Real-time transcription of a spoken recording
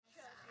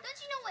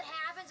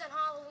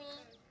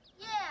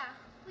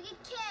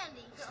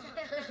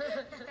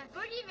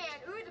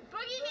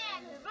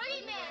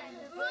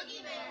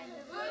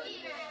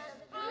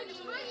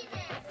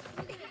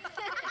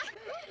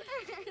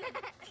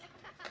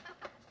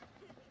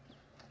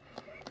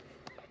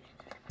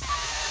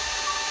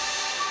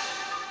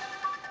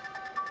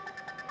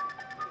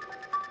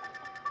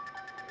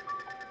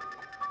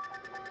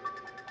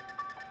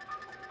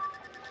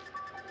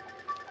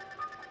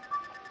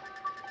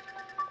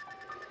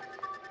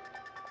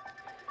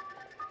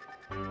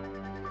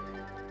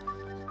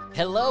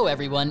Hello,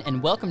 everyone,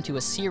 and welcome to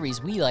a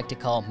series we like to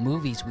call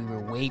Movies We Were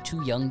Way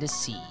Too Young to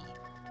See.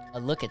 A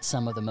look at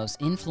some of the most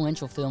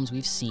influential films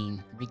we've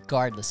seen,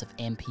 regardless of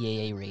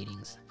MPAA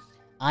ratings.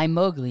 I'm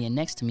Mowgli, and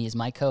next to me is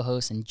my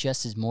co-host and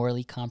just as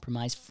morally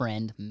compromised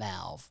friend,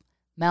 Malv.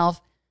 Malv,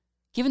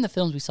 given the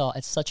films we saw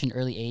at such an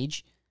early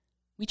age,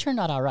 we turned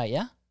out all right,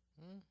 yeah?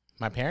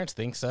 My parents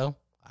think so.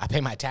 I pay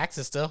my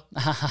taxes still.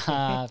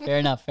 Fair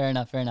enough.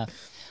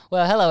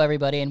 Well, hello,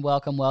 everybody, and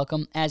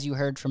welcome. As you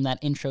heard from that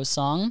intro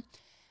song,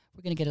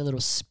 we're going to get a little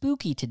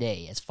spooky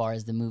today as far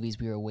as the movies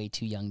we were way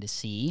too young to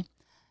see.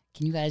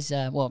 Can you guys,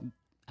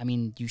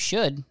 you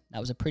should. That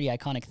was a pretty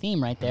iconic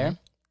theme right there.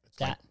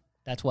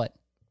 That's what?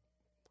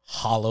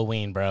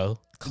 Halloween, bro.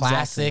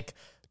 Classic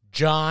Exactly.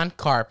 John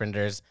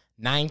Carpenter's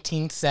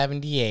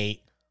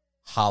 1978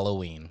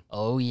 Halloween.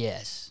 Oh,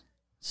 yes.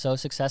 So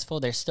successful,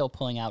 they're still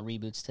pulling out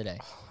reboots today.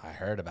 I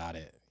heard about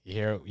it.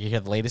 You hear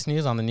the latest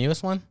news on the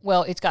newest one?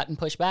 Well, it's gotten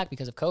pushed back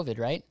because of COVID,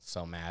 right?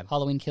 So mad.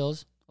 Halloween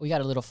Kills. We got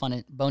a little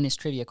fun bonus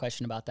trivia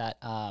question about that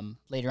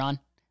later on.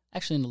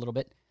 Actually, in a little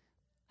bit.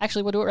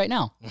 Actually, we'll do it right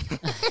now.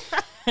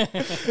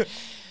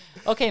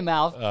 Okay,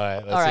 Mal. All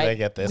right, let's see if I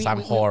get this. I'm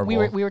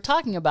horrible. We were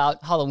talking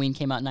about Halloween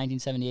came out in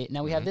 1978.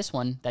 Now we have this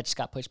one that just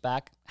got pushed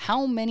back.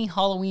 How many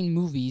Halloween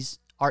movies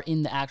are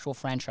in the actual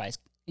franchise,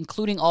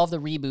 including all of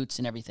the reboots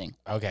and everything?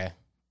 Okay.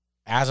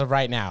 As of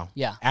right now.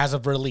 Yeah. As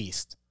of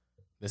released.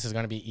 This is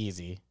going to be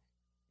easy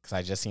because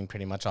I just seen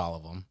pretty much all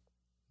of them.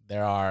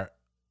 There are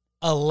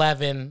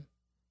 11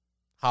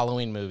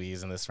 Halloween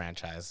movies in this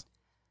franchise.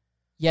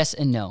 Yes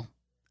and no.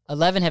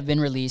 11 have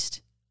been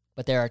released,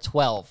 but there are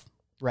 12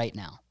 right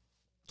now.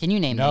 Can you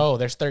name them? No,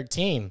 there's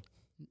 13.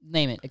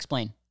 Name it.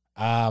 Explain.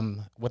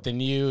 With the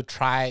new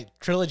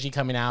trilogy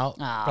coming out.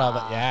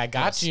 I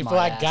got you, smart fool.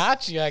 I ass.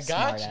 got you.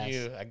 Smart ass.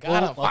 I got it.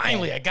 Well, okay.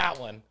 Finally, I got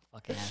one.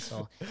 Fucking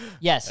asshole.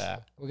 Yes. Yeah.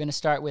 We're going to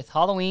start with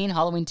Halloween,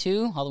 Halloween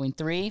 2, Halloween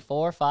 3,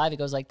 4, 5. It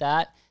goes like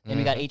that. Then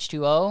we got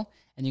H2O,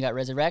 and you got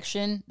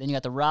Resurrection. Then you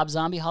got the Rob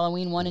Zombie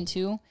Halloween 1 and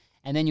 2.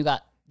 And then you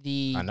got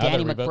the Another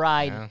Danny reboot.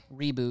 McBride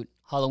reboot,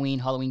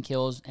 Halloween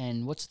Kills,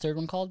 and what's the third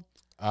one called?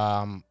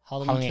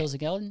 Halloween Kills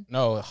Again?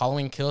 No,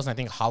 Halloween Kills, and I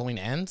think Halloween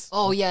Ends.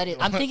 Oh, yeah, it is.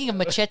 I'm thinking of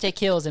Machete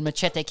Kills and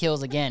Machete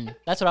Kills Again.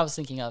 That's what I was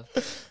thinking of.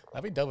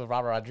 That'd be dope if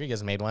Robert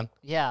Rodriguez made one.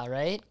 Yeah,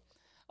 right?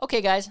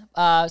 Okay, guys.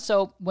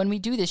 So when we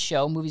do this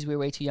show, Movies We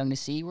Were Way Too Young to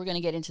See, we're going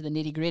to get into the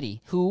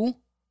nitty-gritty. Who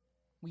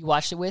we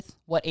watched it with,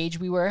 what age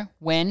we were,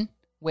 when,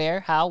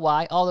 where, how,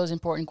 why, all those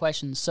important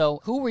questions.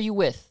 So who were you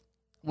with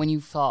when you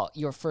saw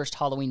your first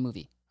Halloween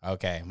movie?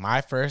 Okay,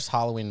 my first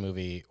Halloween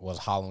movie was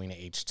Halloween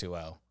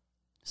H2O.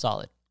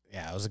 Solid.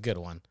 Yeah, it was a good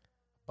one.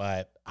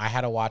 But I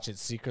had to watch it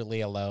secretly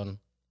alone.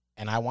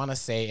 And I want to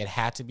say it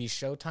had to be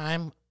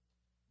Showtime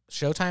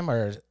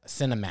or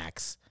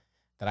Cinemax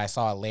that I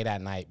saw it late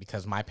at night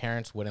because my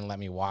parents wouldn't let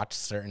me watch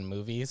certain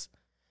movies.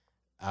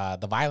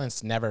 The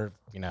violence never,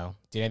 did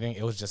anything.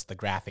 It was just the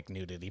graphic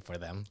nudity for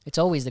them. It's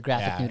always the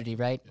graphic nudity,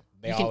 right?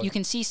 You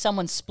can see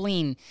someone's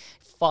spleen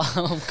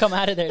come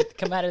out of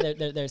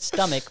their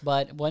stomach,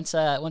 but once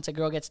a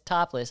girl gets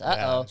topless,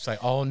 Yeah, it's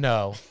like, oh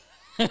no.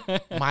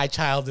 My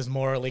child is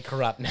morally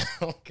corrupt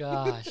now.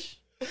 Gosh.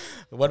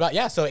 What about,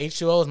 so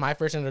H2O was my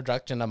first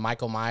introduction to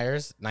Michael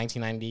Myers,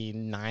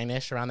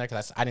 1999-ish, around there,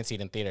 because I didn't see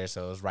it in theaters,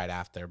 so it was right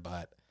after.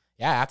 But,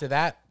 yeah, after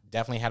that,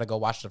 definitely had to go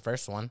watch the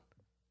first one.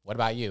 What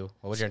about you?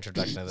 What was your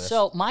introduction to this?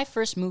 So, my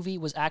first movie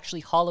was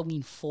actually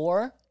Halloween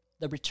 4,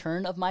 The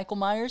Return of Michael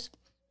Myers,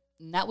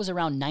 and that was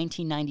around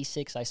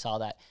 1996 I saw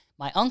that.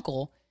 My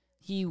uncle,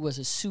 he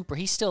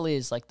still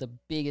is like the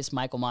biggest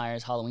Michael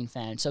Myers Halloween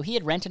fan. So he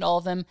had rented all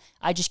of them.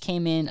 I just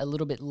came in a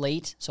little bit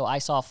late. So I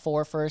saw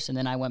 4 first, and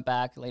then I went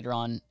back later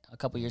on a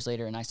couple years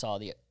later, and I saw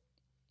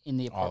in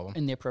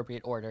the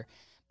appropriate order.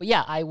 But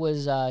yeah, I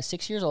was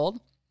 6 years old.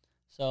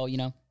 So,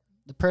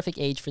 the perfect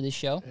age for this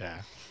show.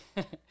 Yeah.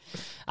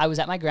 I was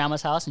at my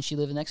grandma's house, and she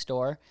lived next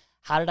door.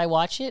 How did I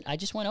watch it? I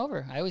just went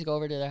over. I always go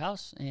over to their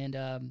house,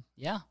 and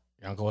yeah.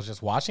 Your uncle was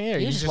just watching it? Or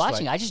He was just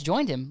watching. Like, I just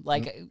joined him.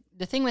 Like,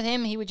 the thing with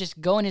him, he would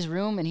just go in his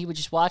room and he would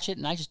just watch it,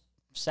 and I just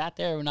sat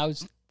there and I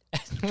was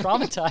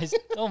traumatized.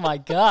 Oh, my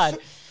God.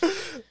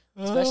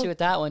 Especially with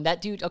that one.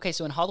 That dude, okay,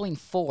 so in Halloween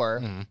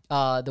 4,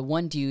 the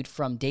one dude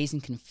from Dazed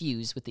and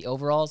Confused with the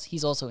overalls,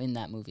 he's also in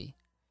that movie.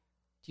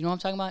 Do you know what I'm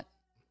talking about?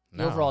 The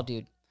No. overall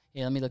dude.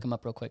 Yeah, let me look him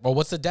up real quick. Well,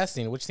 what's the death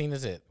scene? Which scene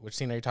is it? Which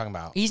scene are you talking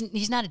about?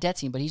 He's not a death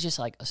scene, but he's just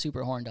like a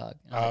super horn dog.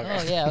 And I was like,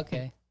 okay. oh, yeah,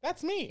 okay.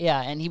 That's me.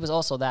 Yeah, and he was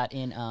also that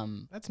in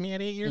That's me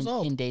at 8 years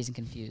old. in Dazed and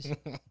Confused.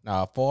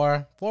 No,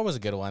 4 was a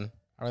good one.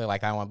 I really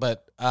like that one.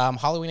 But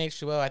Halloween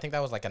H2O, I think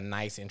that was like a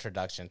nice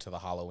introduction to the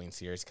Halloween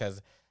series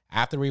because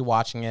after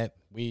rewatching it,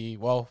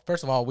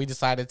 first of all, we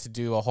decided to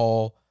do a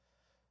whole,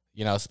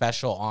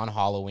 special on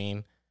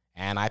Halloween.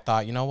 And I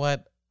thought, you know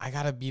what? I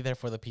got to be there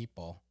for the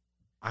people.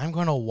 I'm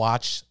going to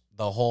watch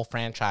the whole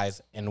franchise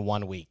in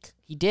 1 week.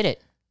 He did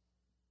it.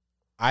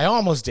 I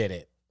almost did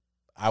it.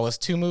 I was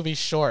 2 movies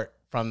short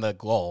from the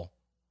goal,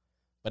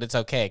 but it's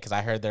okay because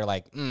I heard they're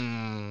like,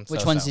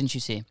 Which ones didn't you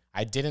see?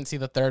 I didn't see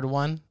the third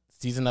one,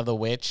 Season of the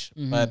Witch,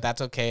 but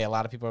that's okay. A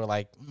lot of people are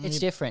like, It's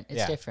different.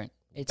 It's different.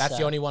 That's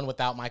the only one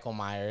without Michael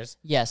Myers.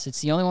 Yes,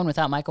 it's the only one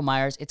without Michael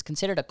Myers. It's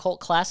considered a cult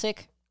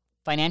classic.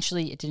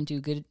 Financially, it didn't do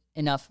good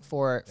enough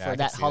for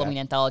that Halloween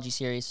anthology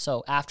series.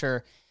 So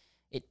after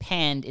it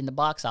panned in the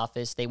box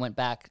office, they went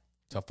back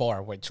to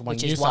 4, which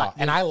you saw.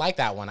 And I like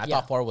that one. I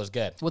thought 4 was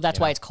good. Well, that's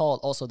why it's called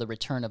also The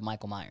Return of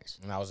Michael Myers.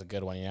 And that was a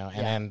good one,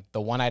 And then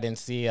the one I didn't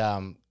see,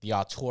 the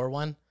auteur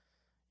one,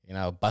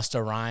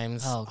 Busta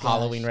Rhymes,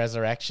 Halloween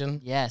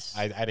Resurrection. Yes.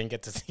 I didn't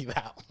get to see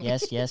that one.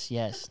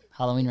 Yes.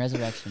 Halloween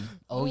Resurrection.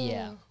 Oh,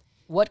 yeah.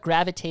 What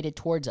gravitated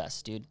towards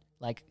us, dude?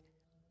 Like,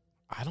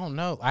 I don't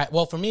know.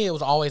 Well, for me, it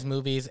was always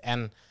movies.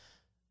 And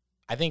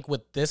I think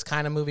with this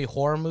kind of movie,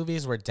 horror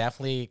movies were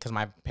definitely, because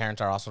my parents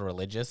are also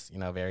religious,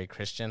 very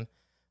Christian.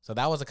 So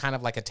that was a kind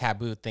of like a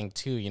taboo thing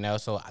too,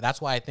 So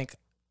that's why I think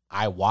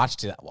I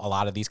watched a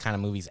lot of these kind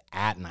of movies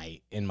at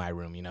night in my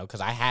room,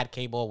 because I had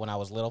cable when I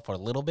was little for a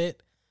little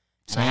bit.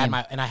 And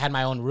I had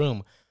my own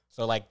room.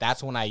 So like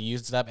that's when I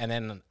used it up. And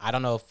then I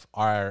don't know if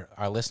our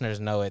listeners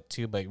know it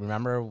too, but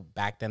remember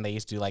back then they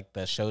used to do like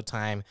the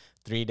Showtime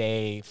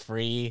 3-day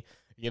free,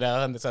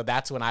 and so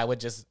that's when I would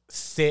just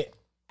sit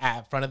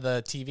at front of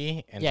the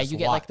TV and you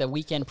get like the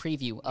weekend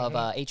preview of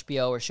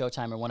HBO or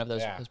Showtime or one of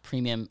those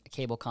premium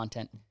cable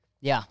content.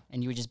 Yeah,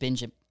 and you would just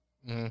binge it.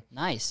 Mm-hmm.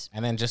 Nice.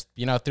 And then just,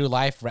 through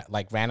life,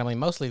 like randomly,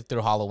 mostly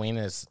through Halloween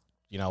is,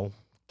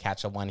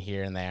 catch a one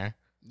here and there.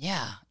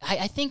 Yeah,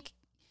 I think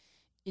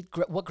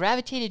what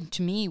gravitated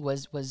to me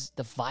was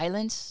the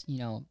violence,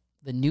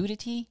 the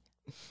nudity.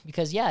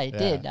 Because, it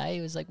did.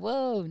 I was like,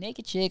 whoa,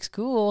 naked chicks,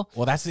 cool.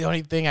 Well, that's the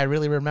only thing I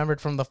really remembered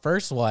from the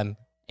first one.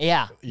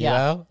 Yeah.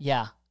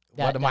 Yeah.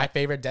 One of my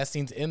favorite death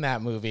scenes in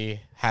that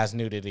movie has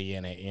nudity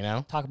in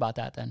it, Talk about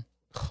that then.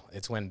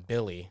 It's when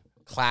Billy,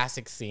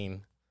 classic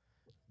scene.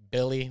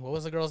 Billy, what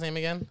was the girl's name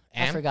again?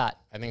 Anne? I forgot.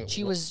 I think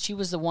she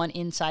was the one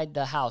inside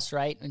the house,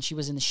 right? And she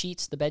was in the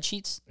sheets, the bed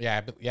sheets.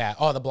 Yeah.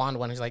 Oh, the blonde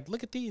one. He's like,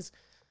 look at these.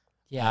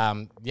 Yeah.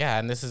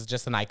 And this is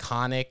just an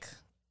iconic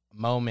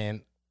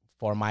moment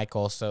for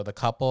Michael. So the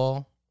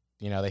couple,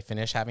 they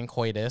finish having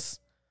coitus.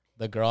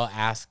 The girl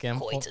asks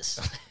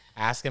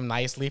him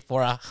nicely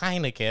for a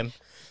Heineken,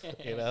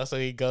 so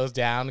he goes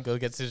down,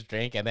 gets his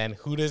drink, and then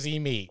who does he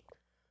meet?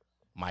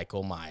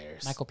 Michael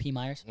Myers. Michael P.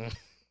 Myers.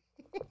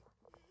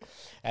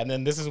 And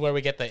then this is where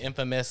we get the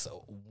infamous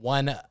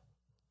one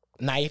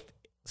knife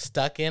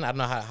stuck in. I don't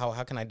know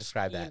how can I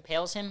describe that? He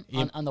impales him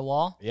on the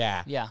wall.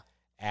 Yeah. Yeah.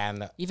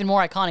 And even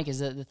more iconic is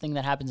the thing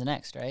that happens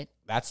next, right?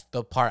 That's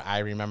the part I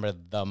remember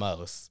the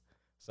most.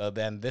 So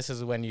then this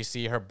is when you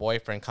see her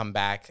boyfriend come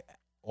back,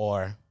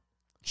 or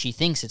she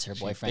thinks it's her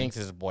boyfriend. She thinks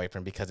it's her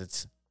boyfriend because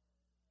it's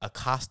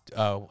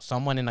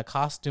someone in a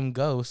costume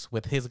ghost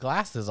with his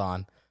glasses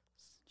on.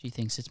 She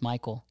thinks it's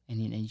Michael,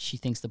 and she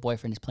thinks the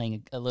boyfriend is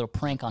playing a little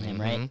prank on him,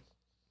 right?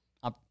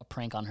 A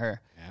prank on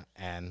her. Yeah,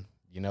 and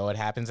you know what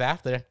happens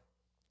after?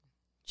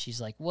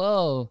 She's like,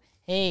 whoa,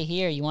 hey,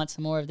 here, you want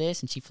some more of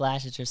this? And she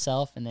flashes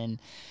herself, and then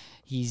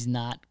he's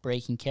not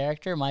breaking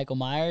character, Michael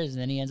Myers,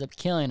 and then he ends up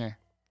killing her.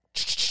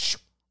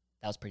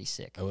 That was pretty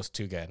sick. It was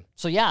too good.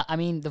 So, yeah, I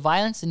mean, the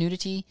violence, the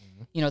nudity,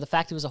 the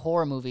fact it was a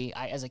horror movie.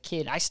 As a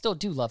kid, I still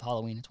do love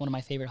Halloween. It's one of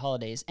my favorite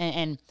holidays.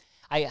 And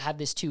I have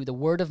this, too, the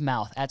word of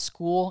mouth at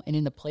school and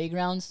in the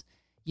playgrounds.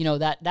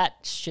 That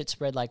shit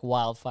spread like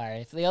wildfire.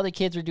 If the other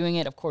kids were doing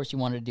it, of course you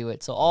wanted to do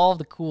it. So all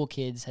the cool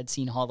kids had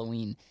seen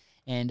Halloween.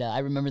 And I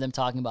remember them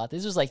talking about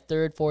this. Was like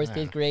 3rd, 4th,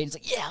 5th grade. It's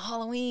like, yeah,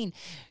 Halloween,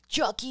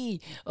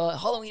 Chucky,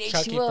 Halloween H2O.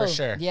 Chucky for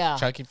sure. Yeah.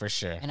 Chucky for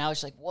sure. And I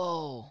was like,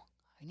 whoa,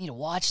 I need to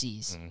watch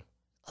these.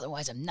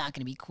 Otherwise, I'm not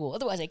going to be cool.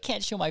 Otherwise, I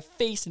can't show my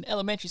face in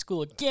elementary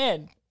school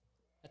again.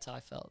 That's how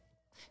I felt.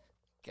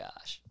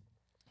 Gosh.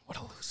 What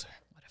a loser.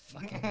 What a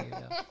fucking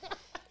weirdo.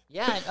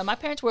 Yeah, and my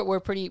parents were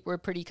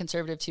pretty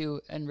conservative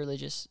too and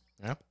religious.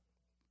 Yeah.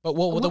 But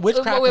with the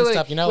witchcraft and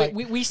stuff, like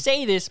we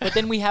say this, but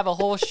then we have a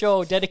whole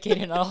show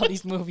dedicated on all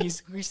these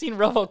movies. We've seen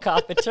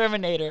RoboCop and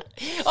Terminator.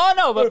 Oh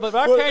no, but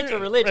our parents are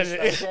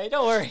religious. Okay,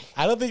 don't worry.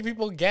 I don't think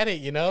people get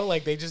it.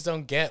 Like they just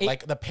don't get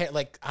like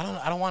I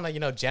don't want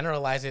to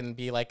generalize it and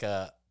be like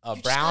a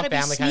Brown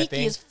family kind of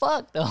thing. As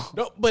fuck though.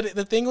 No, but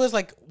the thing was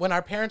like when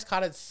our parents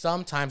caught it,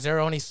 sometimes there are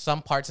only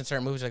some parts in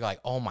certain movies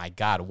like, oh my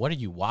god, what are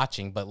you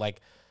watching? But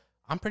like,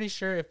 I'm pretty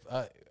sure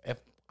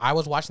if I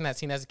was watching that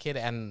scene as a kid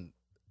and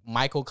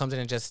Michael comes in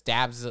and just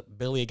stabs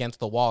Billy against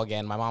the wall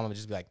again, my mom would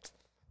just be like,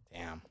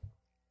 damn.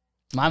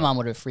 My mom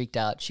would have freaked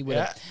out. She would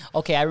have. Yeah.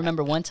 Okay, I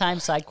remember one time,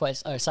 side story.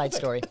 Side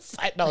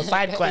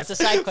quest. It's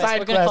a side quest.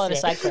 We're going to call it a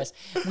side quest.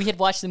 We had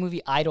watched the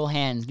movie Idle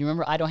Hands. Do you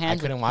remember Idle Hands?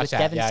 I couldn't watch that.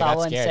 Devin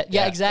Sawa and Seth?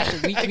 Yeah,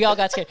 exactly. We all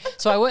got scared.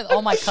 So I went with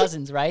all my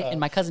cousins, right? And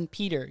my cousin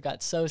Peter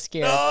got so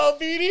scared. Oh,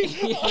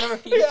 Petey. You remember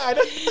Peter? Yeah, I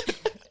know.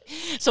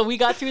 So we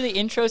got through the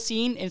intro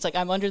scene, and it's like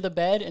I'm under the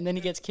bed, and then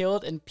he gets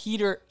killed, and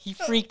Peter, he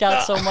freaked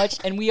out so much,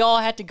 and we all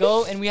had to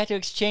go, and we had to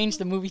exchange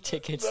the movie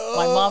tickets.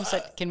 My mom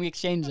said, can we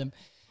exchange them?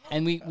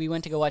 And we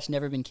went to go watch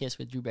Never Been Kissed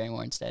with Drew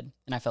Barrymore instead,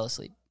 and I fell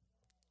asleep.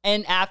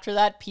 And after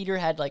that, Peter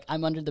had, like,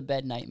 I'm under the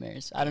bed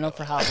nightmares. I don't know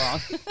for how long.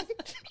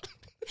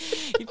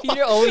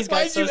 Peter always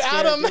got Why'd so you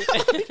scared. out him?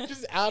 dude. You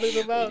just outed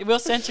him out. We'll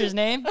censor his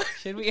name.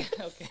 Should we?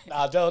 Okay.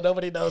 Nah, Joe,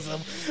 nobody knows him.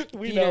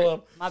 We Peter, know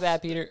him. My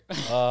bad, Peter.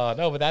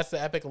 No, but that's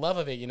the epic love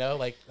of it, you know?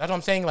 Like, that's what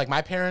I'm saying. Like,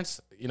 my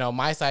parents, you know,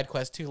 my side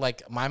quest too,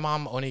 like, my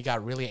mom only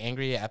got really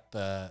angry at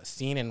the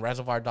scene in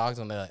Reservoir Dogs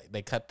when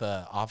they cut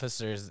the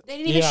officers. They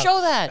didn't even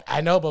show that.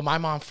 I know, but my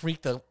mom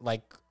freaked the,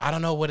 like, I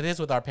don't know what it is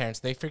with our parents.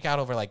 They freak out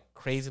over, like,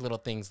 crazy little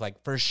things.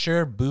 Like, for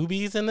sure,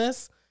 boobies in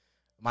this.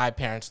 My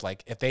parents,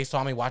 like, if they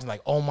saw me watching,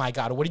 like, oh my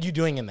God, what are you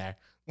doing in there?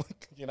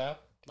 You know?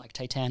 Like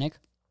Titanic.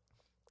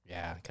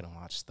 Yeah, I couldn't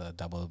watch the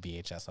double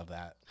VHS of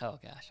that. Oh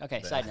gosh.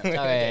 Okay. Side note.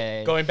 All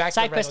right. Going back to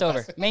side the quest rental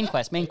over.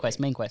 quest. Main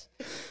quest.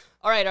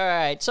 All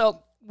right.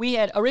 So we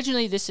had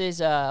originally this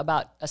is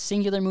about a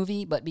singular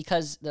movie, but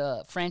because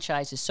the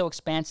franchise is so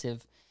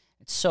expansive,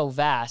 it's so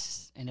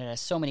vast, and it has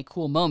so many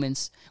cool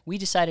moments, we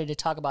decided to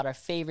talk about our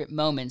favorite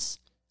moments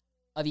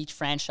of each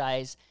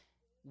franchise.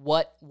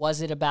 What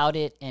was it about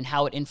it, and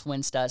how it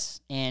influenced us?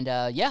 And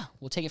yeah,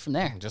 we'll take it from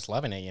there. I'm just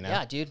loving it, you know?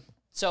 Yeah, dude.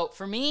 So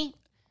for me,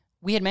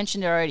 we had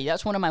mentioned it already.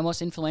 That's one of my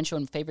most influential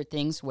and favorite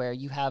things, where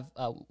you have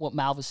what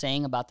Mal was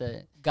saying about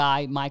the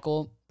guy,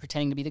 Michael,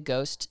 pretending to be the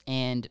ghost,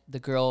 and the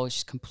girl is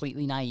just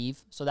completely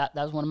naive. So that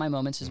was one of my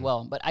moments as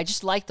well. But I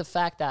just like the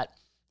fact that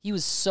he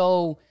was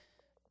so,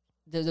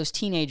 those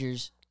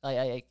teenagers,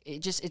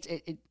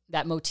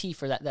 that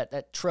motif or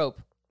that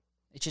trope,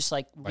 it just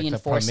like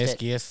reinforced the it.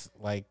 promiscuous,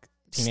 like,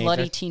 teenagers.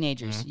 Slutty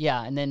teenagers.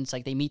 Yeah, and then it's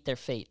like they meet their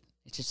fate.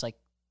 It's just like,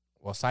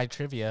 Well, side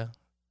trivia,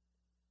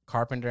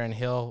 Carpenter and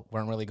Hill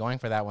weren't really going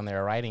for that when they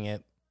were writing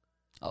it,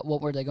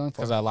 what were they going for?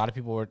 because a lot of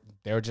people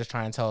were just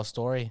trying to tell a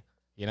story,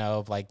 you know,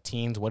 of like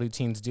teens. What do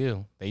teens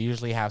do? They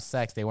usually have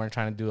sex. They weren't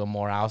trying to do a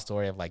morale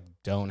story of like,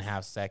 don't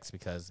have sex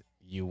because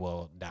you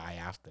will die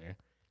after.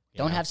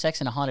 Don't have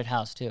sex in a haunted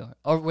house too.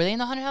 Or were they in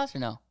the haunted house or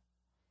no?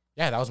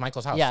 Yeah, that was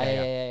Michael's house.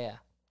 Yeah.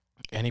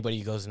 Anybody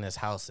who goes in his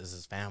house is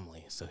his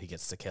family, so he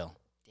gets to kill.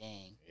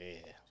 Dang. Yeah.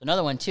 So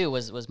another one too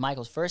was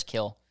Michael's first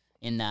kill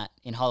in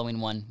Halloween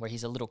 1, where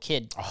he's a little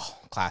kid Oh,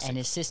 classic. and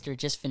his sister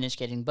just finished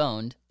getting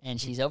boned, and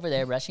she's over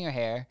there brushing her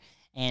hair,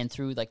 and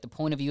through like the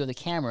point of view of the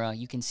camera,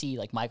 you can see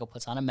like Michael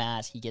puts on a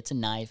mask, he gets a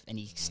knife, and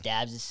he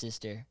stabs his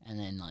sister, and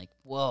then like,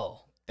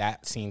 whoa.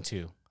 That scene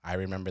too. I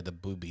remember the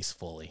boobies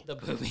fully. The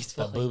boobies.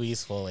 The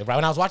boobies fully. Right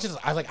when I was watching this,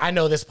 I was like, I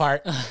know this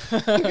part.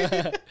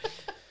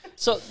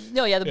 So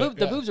no, yeah,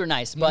 the boobs were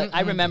nice, but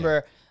I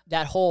remember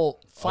that whole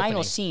final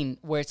Opening. scene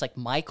where it's like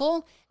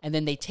Michael, and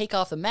then they take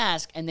off the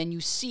mask, and then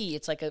you see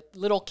it's like a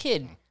little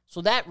kid.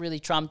 So that really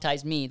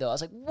traumatized me, though. I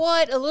was like,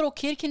 "What? A little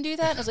kid can do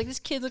that?" And I was like, "This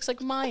kid looks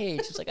like my age.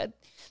 It's like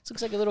this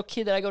looks like a little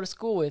kid that I go to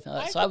school with."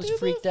 So I was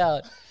freaked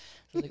out. I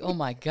was like, "Oh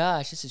my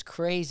gosh, this is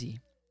crazy."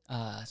 So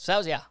that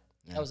was that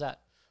was that.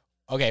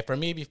 Okay, for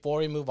me, before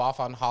we move off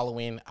on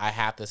Halloween, I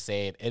have to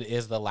say it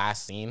is the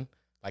last scene,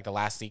 like the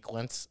last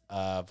sequence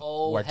of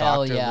where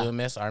hell Dr. yeah.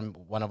 Loomis,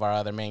 one of our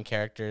other main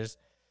characters,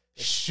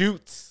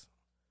 shoots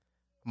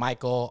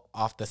Michael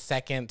off the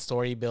second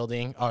story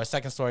building or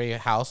second story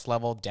house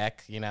level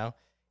deck, you know,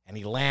 and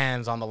he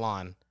lands on the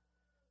lawn.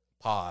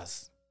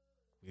 Pause.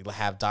 We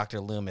have Dr.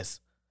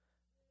 Loomis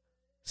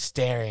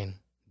staring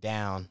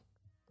down,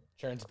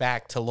 turns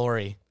back to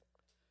Lori.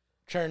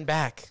 Turn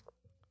back.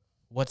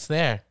 What's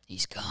there?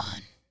 He's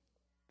gone.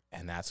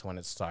 And that's when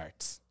it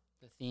starts.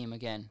 The theme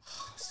again.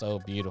 So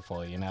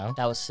beautiful, you know?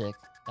 That was sick.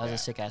 That was a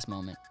sick ass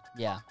moment.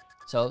 Yeah.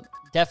 So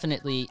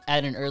definitely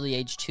at an early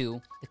age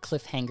too, the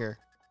cliffhanger,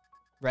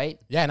 right?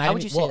 Yeah, and How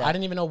would you say that? I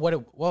didn't even know what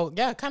it. Well,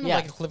 yeah, kind of Yeah.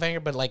 like a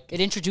cliffhanger, but like, It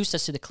introduced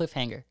us to the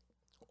cliffhanger.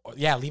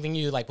 yeah, leaving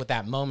you like with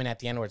that moment at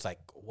the end where it's like,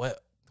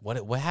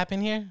 what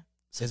happened here?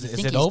 So Is you it think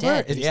is it he's over?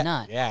 dead, but Is- he's yeah,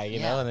 not. Yeah, you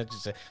Yeah. know, and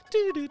it's just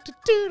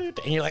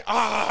and you're like,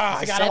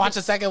 I gotta watch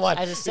the second one.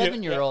 As a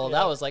 7-year-old,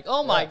 Yeah. I was like,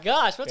 oh my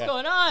gosh, what's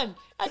going on?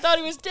 I thought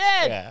he was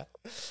dead. Yeah,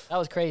 That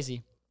was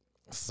crazy.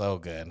 so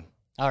good.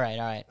 All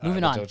right. Moving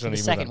which on one to do the you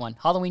second move one,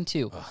 Halloween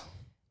 2.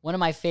 One of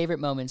my favorite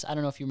moments, I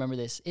don't know if you remember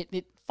this.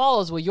 It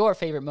follows with your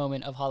favorite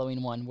moment of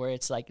Halloween 1, where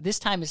it's like, this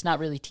time it's not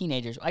really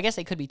teenagers. I guess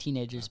they could be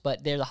teenagers,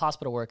 but they're the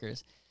hospital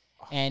workers.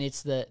 And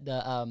it's the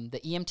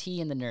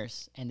EMT and the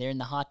nurse, and they're in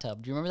the hot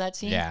tub. Do you remember that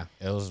scene? Yeah,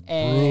 it was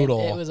And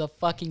brutal. It was a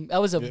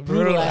brutal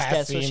Brutal ass ass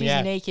death. So scene, she's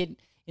yeah. naked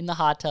in the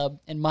hot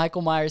tub, and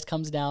Michael Myers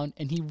comes down,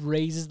 and he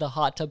raises the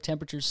hot tub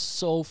temperature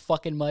so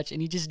fucking much,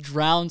 and he just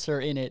drowns her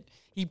in it.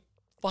 He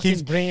fucking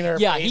Keeps bringing her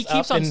yeah. face He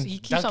keeps up on and he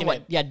keeps on dunking what?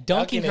 it. Yeah,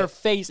 dunking her it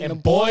face in and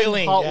the boiling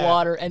boiling, hot yeah.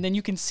 water, and then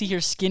you can see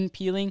her skin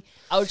peeling.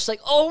 I was just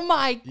like, oh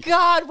my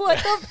god, what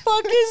the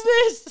fuck is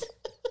this?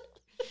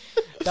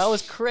 That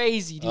was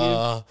crazy,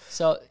 dude.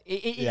 So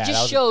it yeah, just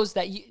that was- shows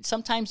that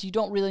sometimes you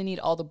don't really need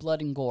all the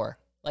blood and gore.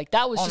 Like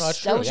that was Oh, no, just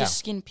it's that true, was yeah. just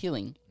skin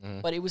peeling,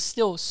 but it was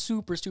still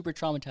super super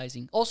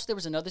traumatizing. Also, there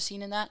was another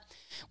scene in that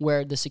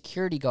where the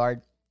security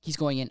guard, he's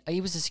going in.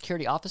 He was a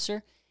security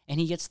officer, and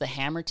he gets the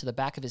hammer to the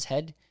back of his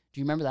head. Do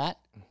you remember that?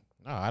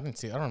 No, I didn't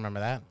see. I don't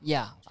remember that.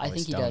 Yeah, I Probably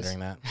think he stoned does. during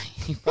that.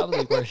 You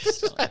probably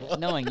were.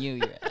 Knowing you,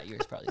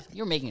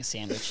 you're making a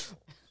sandwich.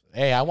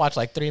 Hey, I watched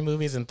like 3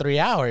 movies in 3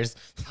 hours.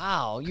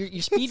 Wow,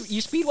 you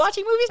speed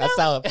watching movies now? That's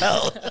how it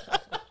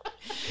felt.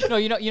 No,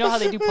 you know how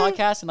they do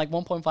podcasts in like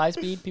 1.5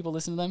 speed? People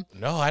listen to them.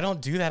 No, I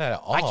don't do that at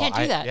all. I can't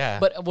do that. Yeah.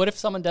 But what if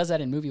someone does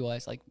that in movie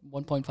wise, like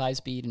 1.5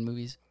 speed in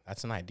movies?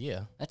 That's an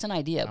idea. That's an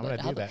idea. I'm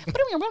but gonna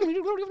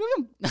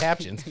do that.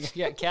 Captions.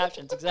 Yeah,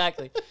 captions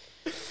exactly.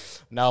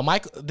 No,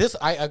 Mike.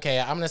 I'm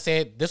gonna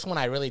say it, this one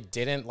I really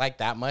didn't like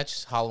that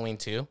much. Halloween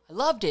 2. I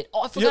loved it.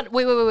 Oh, I forgot.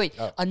 Wait.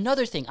 Oh.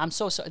 Another thing. I'm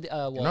so sorry.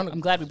 I'm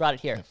glad we brought it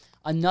here.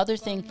 Another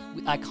thing,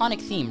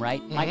 iconic theme,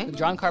 right?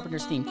 John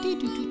Carpenter's theme.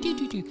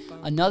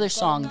 Another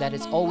song that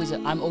is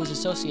I'm always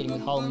associating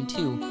with Halloween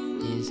 2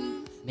 is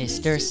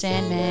Mr.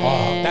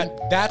 Sandman.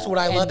 Oh, that's what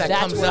I love. That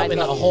comes up in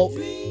the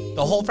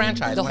whole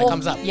franchise when it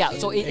comes up. Yeah,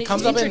 so it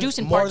comes it's up introduced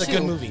in in more part of the 2,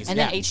 good movies. and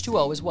then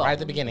H2O as well. Right at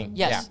the beginning.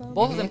 Yes, Yeah.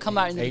 both of them come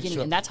out in the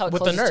beginning, and that's how it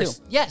with closes the nurse.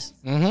 too. Yes,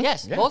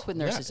 yes, Yeah. both with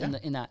nurses Yeah.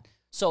 in that.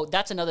 So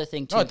that's another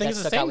thing too. No, I think that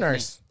it's the stuck out same with me.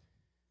 nurse.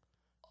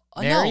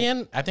 Oh, no.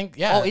 Marion, I think.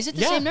 Yeah. Oh, is it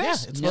the same nurse?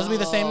 Yeah, it's supposed to be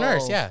the same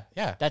nurse. No.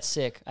 Yeah. That's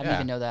sick. I didn't Yeah.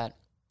 even know that.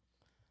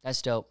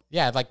 That's dope.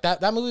 Yeah, like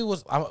that movie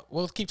was.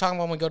 We'll keep talking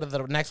when we go to the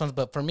next ones,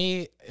 but for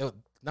me,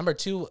 number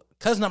 2,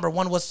 because number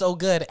 1 was so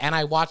good, and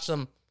I watched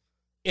them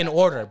in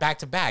order, back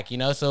to back. So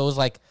it was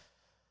like,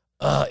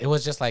 it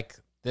was just like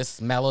this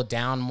mellowed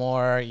down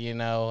more. And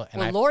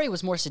Well, Laurie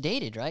was more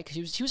sedated, right?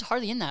 Because she was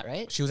hardly in that,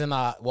 right? she was in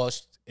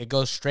the it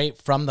goes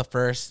straight from the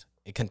first,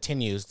 it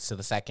continues to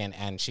the second,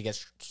 and she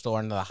gets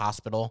stored into the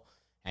hospital,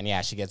 and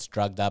yeah, she gets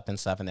drugged up and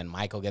stuff, and then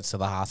Michael gets to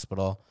the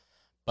hospital.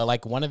 But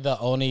like one of the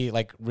only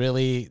like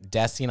really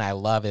death scene I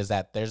love is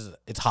that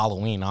it's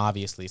Halloween,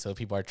 obviously, so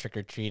people are trick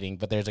or treating,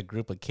 but there's a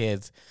group of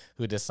kids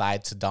who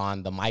decide to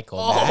don the Michael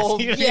mask. Oh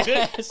yes,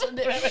 this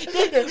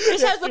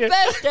has the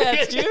best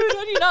death, dude.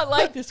 How do you not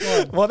like this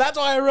one? Well, that's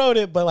why I wrote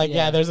it. But like,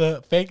 there's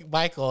a fake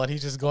Michael, and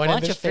he's just going in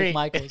the street. Fake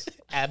Michaels,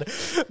 and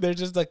there's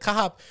just a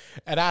cop,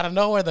 and out of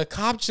nowhere, the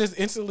cop just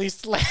instantly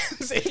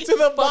slams into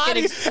the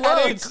body, and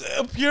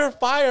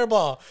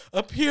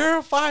a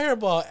pure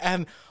fireball,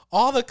 and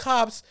all the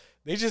cops.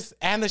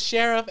 And the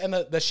sheriff and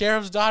the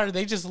sheriff's daughter,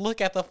 they just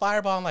look at the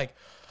fireball and like,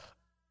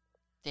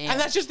 damn. And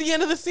that's just the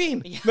end of the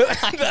scene. Yeah.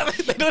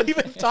 They don't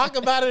even talk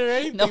about it or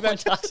anything. No one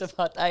talks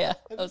about that. Yeah,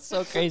 that was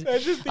so crazy.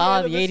 That's just the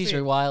the 80s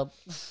were wild.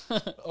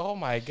 Oh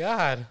my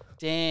God.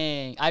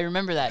 Dang. I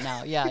remember that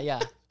now. Yeah.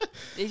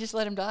 They just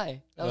let him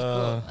die. That was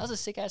cool. That was a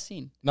sick ass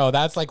scene. No,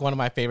 that's like one of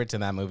my favorites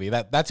in that movie.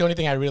 That's the only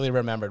thing I really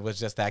remembered was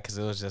just that because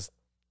it was just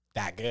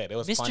that good. It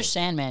was Mr. funny.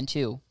 Sandman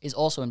 2 is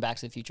also in Back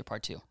to the Future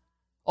Part 2.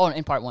 Oh,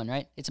 in Part 1,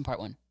 right? It's in Part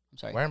 1. I'm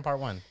sorry. We're in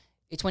Part 1.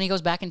 It's when he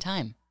goes back in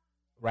time.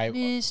 Right.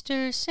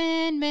 Mr.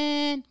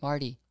 Sandman.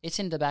 Marty. It's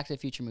in the Back to the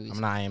Future movies.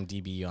 I'm going to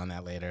IMDb you on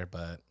that later,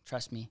 but...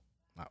 Trust me.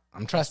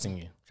 I'm trusting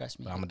you. Trust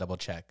me. But I'm going to double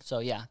check. So,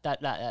 yeah,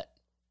 that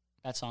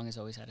song has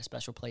always had a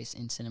special place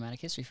in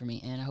cinematic history for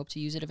me, and I hope to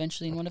use it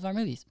eventually in one of our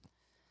movies.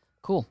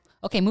 Cool.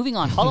 Okay, moving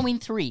on. Halloween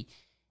 3.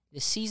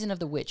 The Season of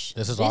the Witch.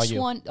 This is all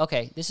you.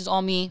 This is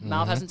all me.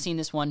 Mal hasn't seen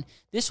this one.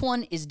 This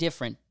one is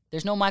different.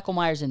 There's no Michael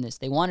Myers in this.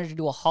 They wanted to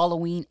do a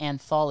Halloween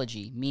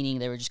anthology, meaning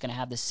they were just going to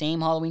have the same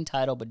Halloween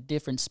title but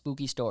different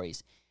spooky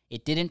stories.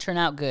 It didn't turn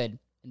out good,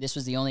 and this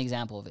was the only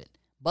example of it.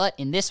 But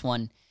in this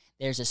one,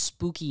 there's a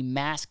spooky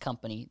mask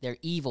company. They're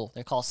evil.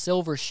 They're called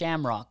Silver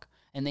Shamrock,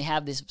 and they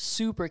have this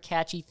super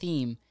catchy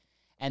theme,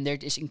 and they're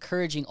just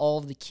encouraging all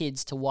of the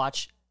kids to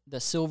watch the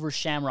Silver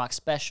Shamrock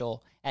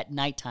special at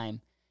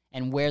nighttime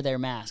and wear their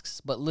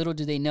masks. But little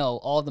do they know,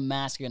 all the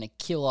masks are going to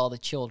kill all the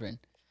children.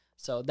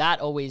 So that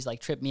always like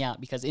tripped me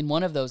out because in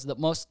one of those, the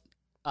most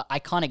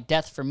iconic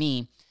death for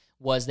me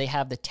was they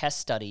have the test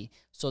study.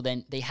 So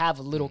then they have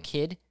a little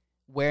kid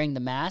wearing the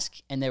mask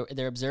and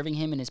they're observing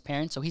him and his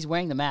parents. So he's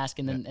wearing the mask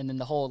and then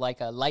the whole like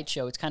a light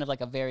show. It's kind of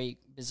like a very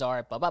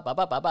bizarre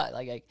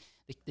like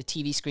the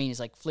TV screen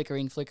is like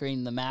flickering.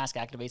 The mask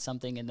activates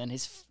something and then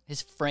his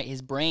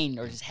brain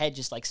or his head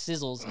just like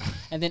sizzles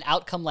and then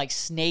out come like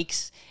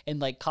snakes and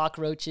like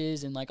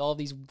cockroaches and like all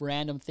these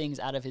random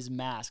things out of his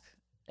mask.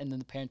 And then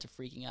the parents are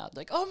freaking out.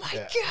 Like, oh my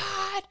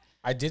God.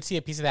 I did see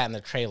a piece of that in the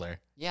trailer.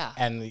 Yeah.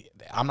 And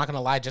I'm not going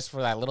to lie, just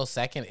for that little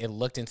second, it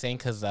looked insane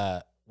because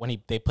when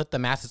they put the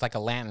mask, it's like a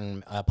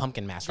lantern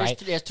pumpkin mask, right?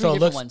 There's three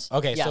different ones.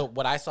 Okay, yeah. So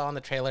what I saw in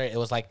the trailer, it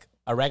was like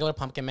a regular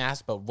pumpkin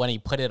mask, but when he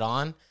put it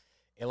on,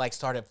 it like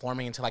started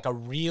forming into like a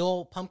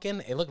real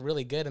pumpkin. It looked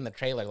really good in the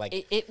trailer. Like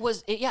it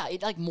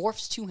like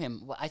morphs to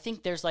him. I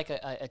think there's like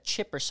a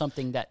chip or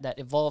something that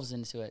evolves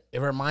into it.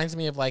 It reminds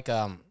me of like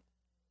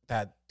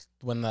that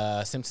when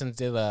the Simpsons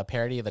did a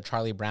parody of the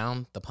Charlie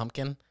Brown, the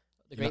pumpkin.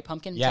 The Great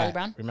Pumpkin, yeah, Charlie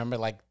Brown? Remember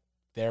like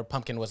their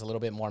pumpkin was a little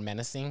bit more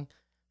menacing.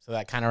 So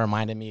that kind of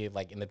reminded me of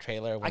like in the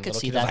trailer. When I could the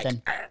see kid that was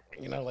like,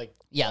 then. like.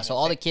 Yeah, so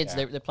all the kids,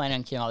 they're planning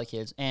on killing all the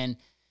kids. And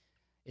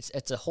it's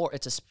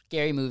a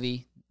scary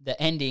movie. The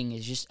ending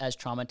is just as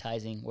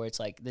traumatizing where it's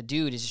like the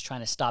dude is just trying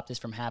to stop this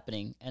from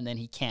happening and then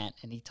he can't.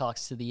 And he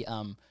talks to the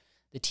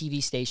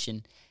TV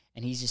station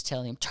and he's just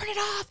telling him, turn it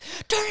off.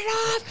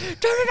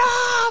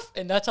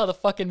 And that's how the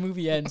fucking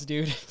movie ends,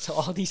 dude. So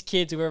all these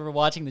kids who are ever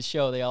watching the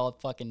show, they all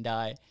fucking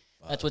die.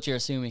 That's what you're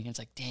assuming. It's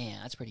like,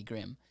 damn, that's pretty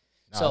grim.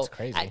 No, that's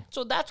crazy.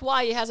 So that's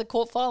why it has a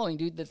cult following,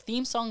 dude. The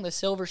theme song, the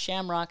Silver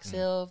Shamrock,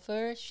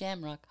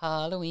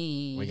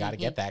 Halloween. We got to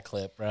get that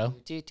clip, bro.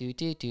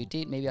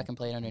 Maybe I can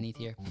play it underneath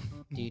here.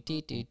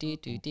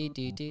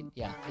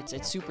 Yeah,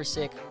 it's super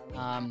sick.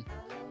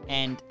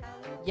 And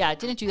yeah, it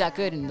didn't do that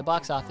good in the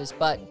box office,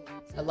 but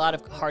a lot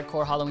of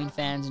hardcore Halloween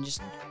fans and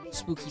just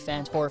spooky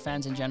fans, horror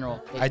fans in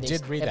general, I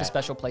did read have that. a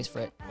special place for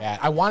it. Yeah,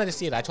 I wanted to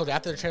see it. I told you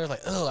after the trailer,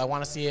 like, oh, I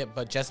want to see it,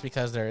 but just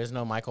because there is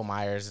no Michael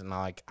Myers and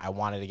like I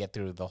wanted to get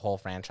through the whole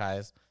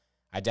franchise,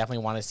 I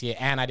definitely want to see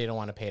it, and I didn't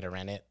want to pay to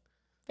rent it.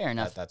 Fair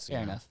enough. That's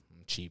fair enough.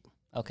 Cheap.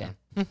 Okay.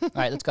 All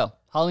right, let's go.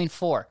 Halloween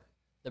 4,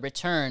 The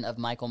Return of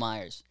Michael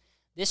Myers.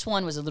 This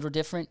one was a little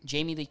different.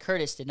 Jamie Lee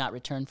Curtis did not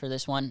return for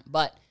this one,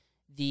 but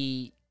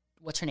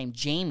what's her name?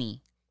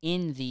 Jamie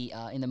in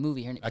the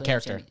movie. A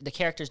character. The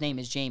character's name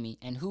is Jamie,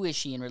 and who is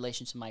she in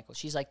relation to Michael?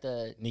 She's like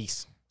the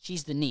niece.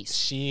 She's the niece.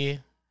 She,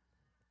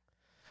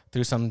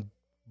 through some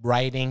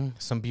writing,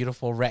 some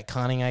beautiful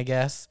retconning, I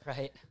guess,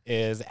 right,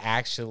 is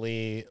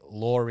actually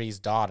Laurie's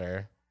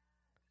daughter.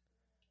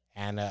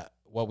 And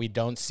what we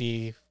don't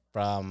see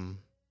from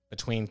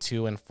between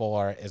 2 and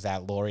 4 is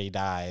that Laurie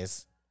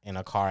dies in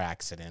a car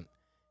accident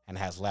and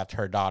has left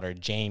her daughter,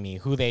 Jamie,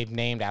 who they've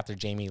named after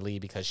Jamie Lee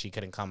because she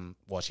couldn't come.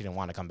 Well, she didn't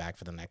want to come back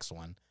for the next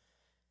one.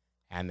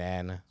 And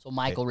then so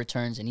Michael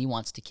returns and he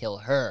wants to kill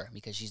her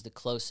because she's the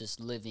closest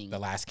living, the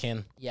last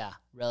kin. Yeah,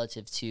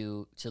 relative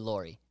to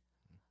Laurie.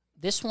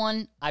 This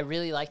one, I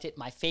really liked it.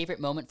 My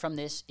favorite moment from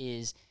this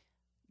is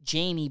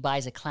Jamie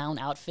buys a clown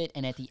outfit,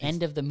 and at the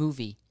end of the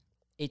movie,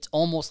 it's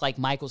almost like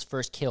Michael's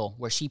first kill,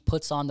 where she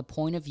puts on the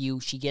point of view,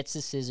 she gets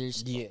the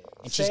scissors,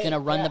 and she's going to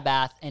run the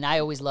bath, and I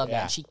always love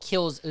that. And she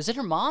kills, is it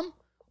her mom?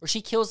 Or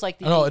she kills like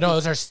the... No, it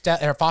was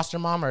her foster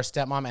mom or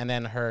stepmom, and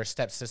then her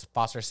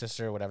foster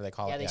sister, whatever they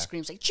call it. Yeah, they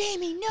scream like,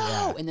 Jamie, no!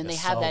 Yeah, and then they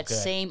have that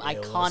same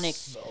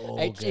iconic...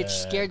 It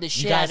scared the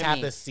shit out of me. You guys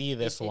have to see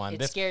this one.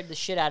 It scared the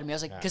shit out of me. I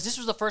was like, because this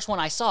was the first one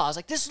I saw. I was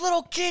like, this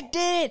little kid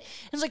did it!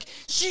 And it's like,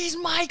 she's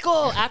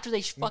Michael! After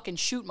they fucking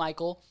shoot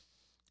Michael.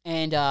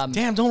 And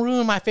damn, don't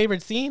ruin my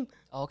favorite scene.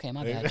 Oh, okay,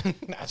 my bad.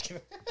 No, just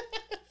kidding.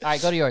 All right,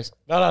 go to yours.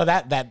 No,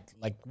 that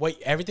like what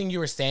everything you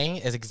were saying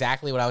is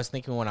exactly what I was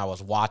thinking when I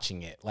was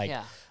watching it. Like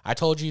I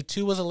told you,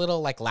 2 was a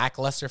little like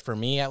lackluster for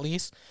me at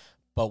least,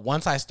 but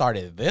once I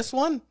started this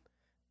one,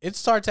 it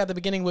starts at the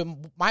beginning with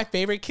my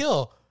favorite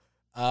kill.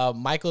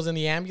 Michael's in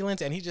the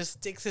ambulance and he just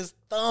sticks his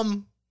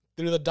thumb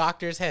through the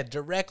doctor's head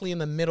directly in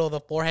the middle of the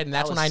forehead, and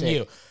that's when I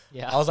knew.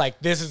 Yeah, I was like,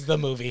 this is the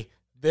movie.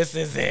 This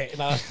is it.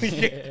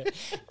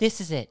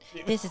 This is it.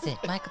 This is it.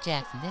 Michael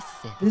Jackson, this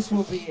is it. This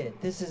will be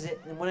it. This is it.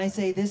 And when I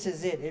say this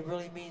is it, it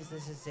really means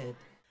this is it.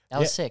 That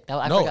was sick.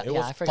 I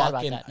forgot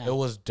about that now. It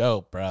was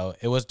dope, bro.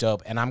 It was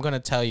dope. And I'm going to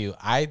tell you,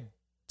 I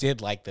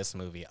did like this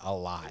movie a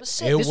lot. It was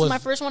sick. This was my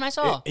first one I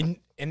saw. And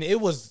it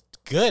was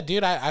good,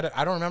 dude. I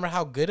don't remember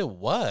how good it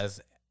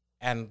was.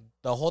 And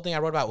the whole thing I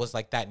wrote about was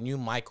like that new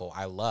Michael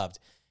I loved.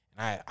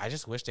 And I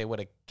just wish they would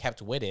have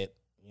kept with it,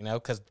 you know,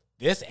 because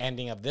this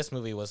ending of this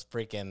movie was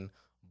freaking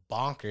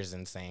bonkers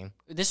insane.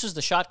 This was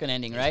the shotgun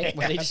ending, right?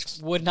 Where they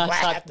just would not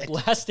stop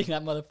blasting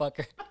that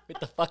motherfucker with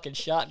the fucking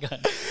shotgun.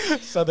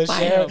 So the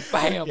sheriff,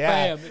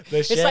 bam.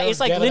 It's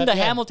like Linda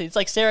Hamilton. It's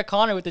like Sarah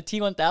Connor with the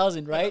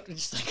T-1000, right?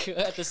 Just like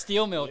at the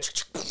steel mill.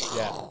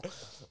 Yeah.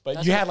 But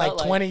that's you had like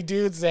 20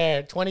 dudes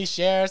there, 20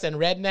 sheriffs and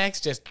rednecks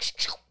just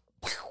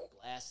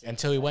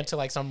until he went to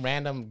like some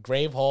random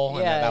grave hole,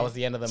 and that was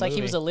the end of the movie. It's like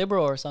he was a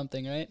liberal or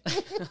something, right?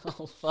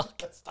 Oh,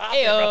 fuck. Stop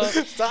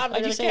it, Stop.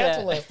 They're going to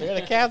cancel us. They're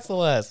going to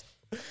cancel us.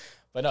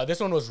 But no, this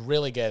one was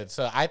really good.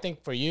 So I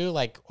think for you,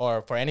 like,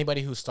 or for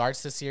anybody who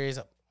starts the series,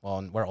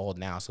 well, we're old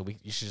now, so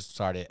you should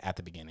start it at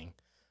the beginning.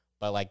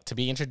 But like to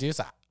be introduced,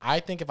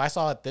 I think if I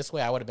saw it this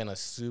way, I would have been a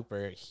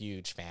super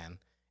huge fan.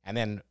 And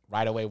then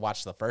right away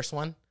watch the first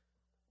one.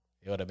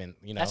 It would have been,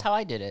 you know. That's how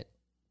I did it.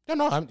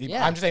 No, I'm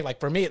just saying, like,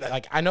 for me,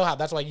 like, I know how,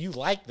 that's why you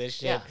like this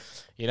shit,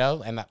 you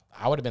know, and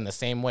I would have been the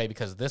same way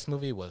because this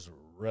movie was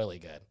really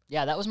good.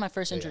 Yeah, that was my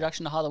first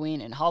introduction to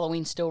Halloween, and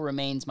Halloween still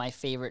remains my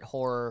favorite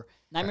horror.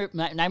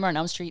 Nightmare on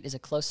Elm Street is a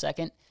close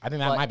second. I think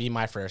that might be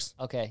my first.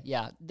 Okay,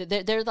 yeah.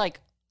 They're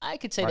like, I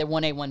could say they're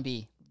 1A,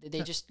 1B.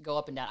 They just go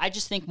up and down. I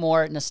just think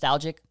more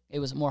nostalgic. It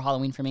was more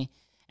Halloween for me.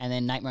 And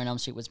then Nightmare on Elm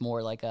Street was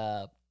more like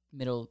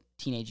middle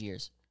teenage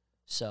years.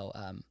 So,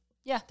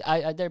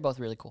 they're both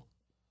really cool.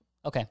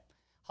 Okay.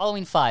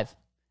 Halloween 5.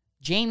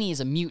 Jamie is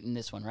a mute in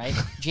this one, right?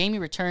 Jamie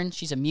returns.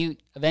 She's a mute.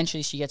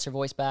 Eventually, she gets her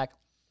voice back.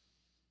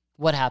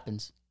 What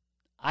happens?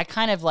 I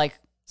kind of like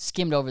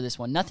skimmed over this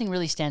one. Nothing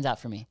really stands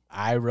out for me.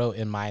 I wrote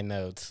in my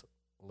notes,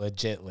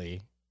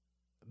 legitly,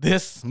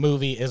 this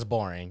movie is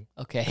boring.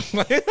 Okay.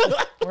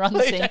 We're on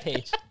the same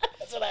page.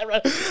 That's what I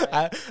wrote.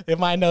 In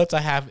my notes,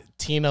 I have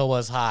Tina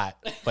was hot,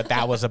 but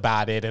that was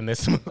about it in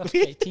this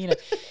movie. Okay, Tina.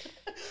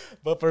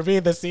 But for me,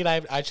 the scene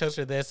I chose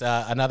for this,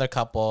 another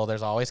couple,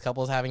 there's always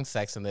couples having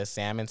sex in this,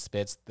 Sam and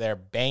Spitz, they're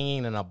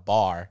banging in a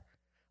barn,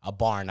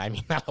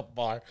 not a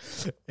bar,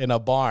 in a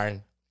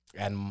barn.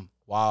 And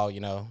while,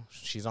 you know,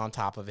 she's on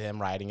top of him,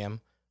 riding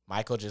him,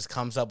 Michael just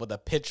comes up with a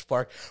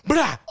pitchfork.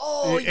 Blah!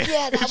 Oh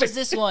yeah, that was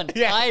this one.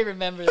 Yeah. I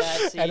remember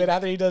that scene. And then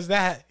after he does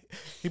that,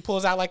 he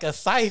pulls out like a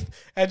scythe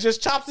and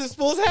just chops this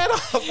fool's head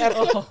off.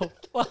 Oh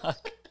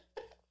fuck.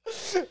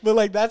 But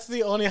like that's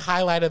the only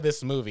highlight of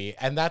this movie,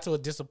 and that's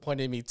what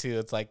disappointed me too.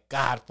 It's like,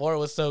 God, 4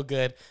 was so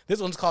good. This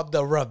one's called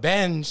The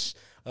Revenge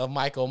of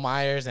Michael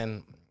Myers,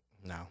 and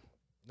no,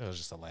 it was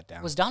just a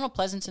letdown. Was Donald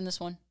Pleasance in this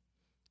one?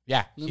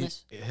 Yeah,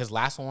 Loomis? his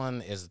last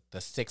one is the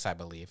 6, I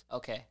believe.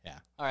 Okay. Yeah,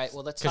 All right.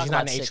 Well, let's because talk he's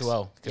not about an 6.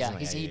 H2O.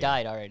 Yeah, he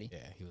died already. Yeah,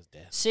 he was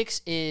dead.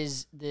 6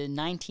 is the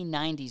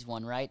 1990s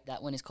one, right?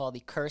 That one is called The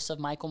Curse of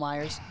Michael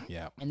Myers,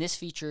 Yeah. and this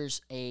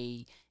features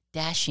a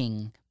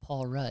dashing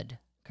Paul Rudd.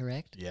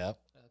 Correct? Yep.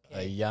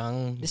 Okay. A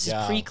young. This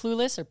young- is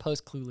pre-Clueless or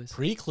post-Clueless?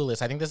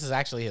 Pre-Clueless. I think this is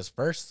actually his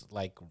first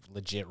like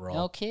legit role.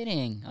 No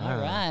kidding. All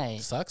right.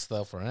 Sucks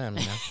though for him.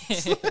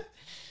 You know?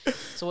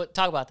 So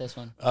talk about this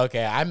one.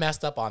 Okay, I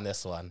messed up on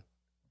this one.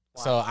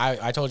 Why? So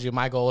I told you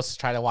my goal was to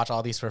try to watch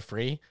all these for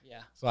free.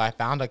 Yeah. So I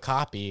found a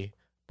copy,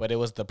 but it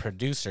was the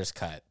producer's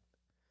cut.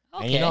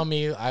 Okay. And you know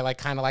me, I like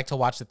kind of like to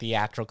watch the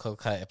theatrical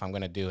cut if I'm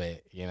gonna do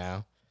it, you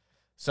know.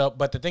 So,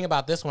 but the thing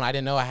about this one, I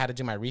didn't know I had to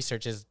do my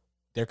research. Is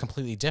they're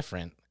completely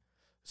different.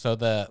 So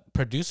the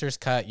producer's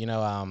cut, you know,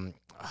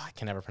 I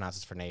can never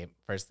pronounce his name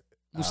first.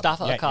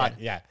 Mustafa yeah, Akkad.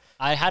 Yeah.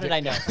 How did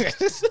I know?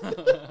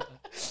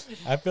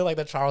 I feel like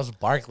the Charles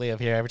Barkley of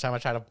here every time I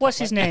try to. What's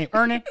his name?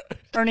 Ernie?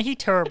 Ernie, he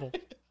terrible.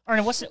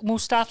 Ernie, what's it?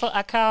 Mustafa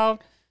Akkad?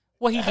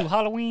 What he do?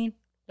 Halloween?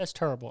 That's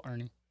terrible,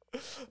 Ernie.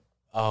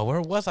 Oh,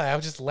 where was I? I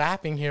was just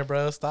laughing here,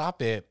 bro.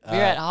 Stop it. We're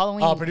at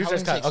Halloween. Oh,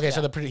 producer's Halloween cut. 6, Okay,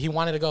 yeah. so he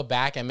wanted to go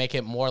back and make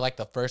it more like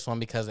the first one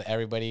because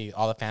everybody,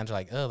 all the fans are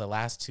like, oh, the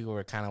last 2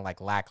 were kind of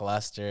like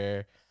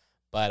lackluster.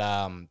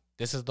 But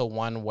this is the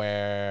one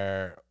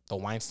where the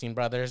Weinstein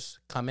brothers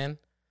come in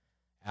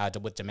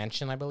with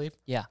Dimension, I believe.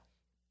 Yeah.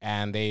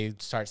 And they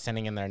start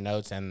sending in their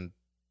notes, and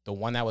the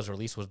one that was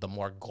released was the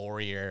more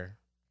gorier,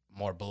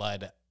 more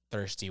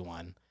bloodthirsty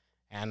one.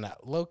 And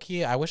low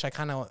key, I wish I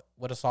kind of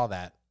would have saw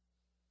that.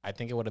 I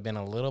think it would have been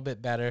a little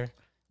bit better.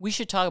 We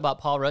should talk about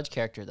Paul Rudd's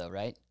character, though,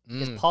 right?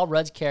 Because Mm. Paul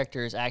Rudd's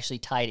character is actually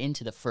tied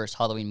into the first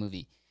Halloween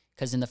movie.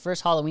 Because in the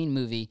first Halloween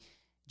movie,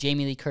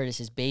 Jamie Lee Curtis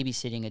is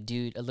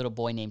babysitting a little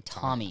boy named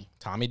Tommy.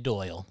 Tommy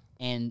Doyle.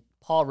 And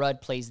Paul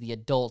Rudd plays the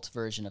adult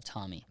version of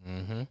Tommy.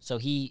 Mm-hmm. So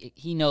he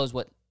knows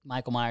what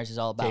Michael Myers is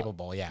all about.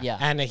 Capable, yeah. Yeah.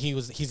 And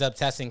he's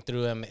obsessing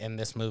through him in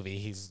this movie.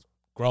 He's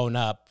grown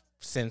up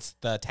since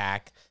the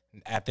attack.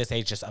 At this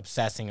age, just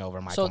obsessing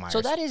over Michael Myers.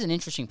 So that is an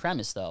interesting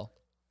premise, though.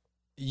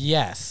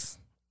 Yes,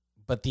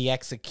 but the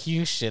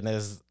execution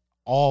is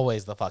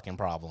always the fucking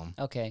problem.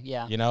 Okay,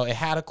 yeah. You know, it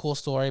had a cool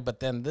story, but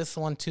then this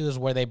one too is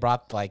where they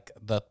brought like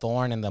the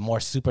thorn and the more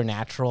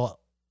supernatural.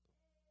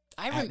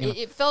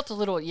 It felt a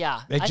little,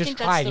 yeah. They I just think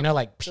that's tried, the- you know,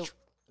 like,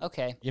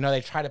 Okay. you know,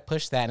 they try to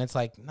push that, and it's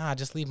like, nah,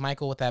 just leave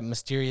Michael with that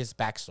mysterious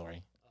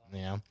backstory,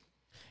 you know.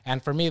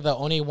 And for me, the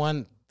only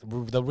one,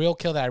 the real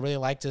kill that I really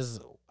liked is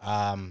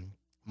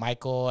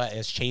Michael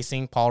is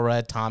chasing Paul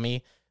Rudd,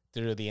 Tommy,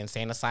 through the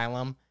insane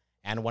asylum,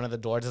 and one of the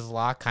doors is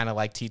locked, kind of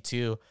like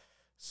T2.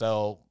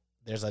 So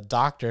there's a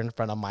doctor in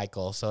front of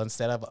Michael. So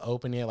instead of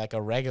opening it like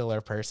a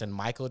regular person,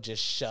 Michael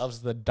just shoves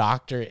the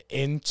doctor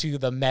into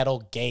the metal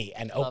gate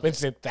and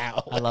opens it that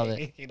way. I love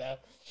it. You know.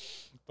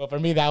 But for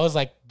me, that was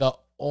like the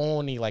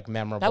only like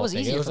memorable. That was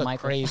thing. easier It was for a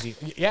Michael. crazy,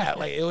 yeah.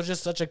 Like it was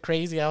just such a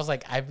crazy. I was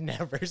like, I've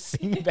never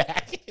seen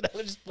that. You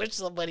know, just push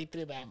somebody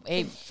through that.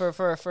 Hey,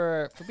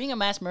 for being a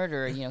mass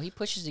murderer, you know, he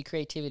pushes the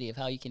creativity of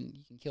how you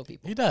can kill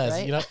people. He does,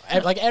 right? you know.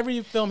 Like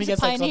every film, he He's a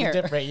gets like something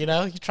pioneer. different. You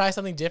know, he tries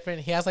something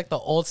different. He has like the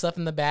old stuff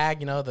in the bag.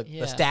 You know, the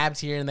Yeah. stabs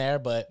here and there,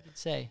 but I'd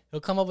say. he'll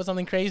come up with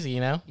something crazy. You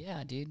know.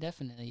 Yeah, dude,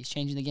 definitely. He's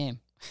changing the game.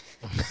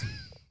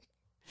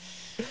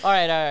 All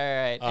right.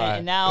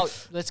 And now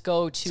let's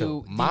go to So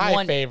the my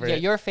one, favorite. Yeah,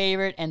 your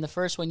favorite and the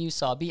first one you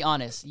saw. Be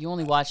honest. You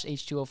only watched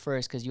H2O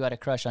first because you had a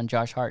crush on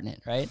Josh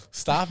Hartnett, right?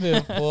 Stop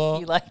it,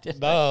 fool. You liked it.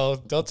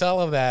 No, don't tell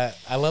him that.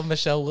 I love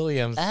Michelle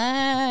Williams. Ah,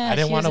 I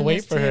didn't she want was to in wait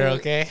this for her. too.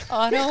 Okay. Oh,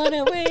 I don't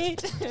want to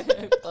wait.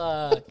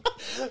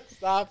 Fuck.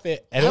 Stop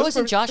it. And How it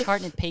wasn't for- Josh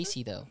Hartnett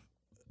pacey though?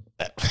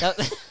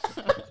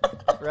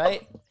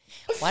 Right?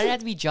 Why did it have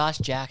to be Josh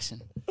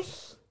Jackson?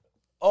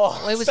 Oh,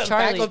 Well, it was the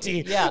Charlie.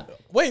 Faculty. Yeah.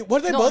 Wait,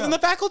 were they No, both no. in the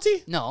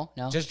faculty? No.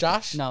 Just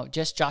Josh? No,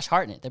 just Josh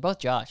Hartnett. They're both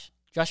Josh.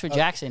 Joshua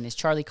Jackson is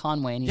Charlie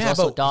Conway, and he's Yeah,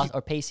 also but Dawes he-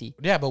 or Pacey.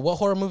 Yeah, but what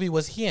horror movie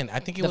was he in? I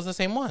think it was the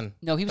same one.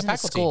 No, he was The in the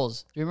Faculty.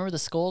 Skulls. Do you remember the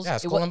Skulls? Yeah, It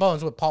Skull wa- and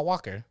Bones with Paul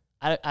Walker.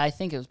 I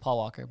think it was Paul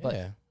Walker, but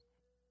Yeah.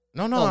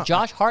 No, no,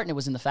 Josh Hartnett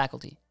was in the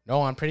Faculty.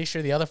 No, I'm pretty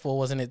sure the other fool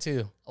was in it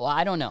too. Well,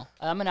 I don't know.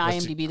 I'm gonna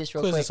Let's IMDb this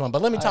real Quiz quick. this one,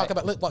 but let me All talk right.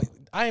 about. Look, well,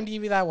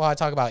 IMDb that while I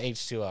talk about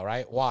H2O.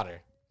 Right,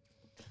 water.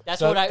 That's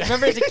So- what I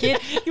remember as a kid.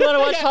 You want to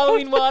watch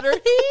Halloween Water?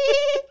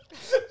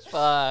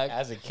 Fuck.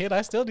 As a kid,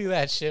 I still do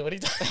that shit. What are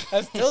you talking?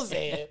 I still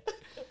say it.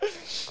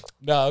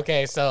 No,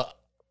 okay. So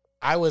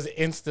I was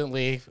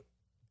instantly.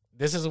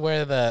 This is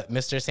where the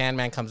Mr.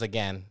 Sandman comes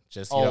again.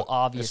 Just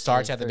Obviously, it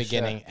starts at the for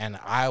beginning, sure. and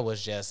I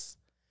was just.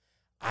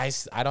 I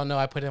don't know.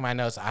 I put in my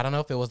notes. I don't know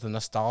if it was the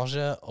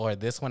nostalgia or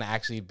this one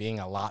actually being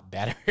a lot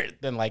better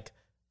than like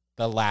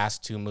the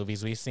last 2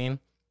 movies we've seen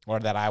or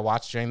that I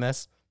watched during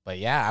this. But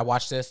yeah, I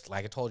watched this,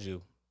 like I told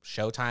you,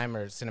 Showtime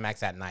or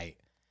Cinemax at night.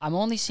 I'm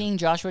only seeing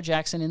Joshua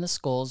Jackson in the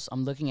Skulls.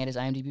 I'm looking at his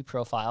IMDb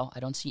profile. I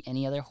don't see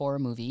any other horror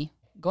movie.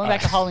 Going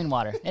back to Halloween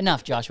Water.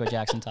 Enough Joshua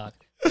Jackson talk.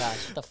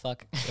 Gosh, what the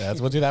fuck? Yeah,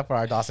 we'll do that for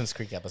our Dawson's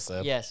Creek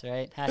episode. Yes,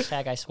 right?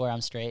 Hashtag I swear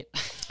I'm straight.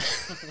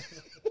 That's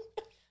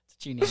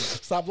what you need.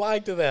 Stop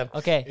lying to them.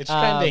 Okay. It's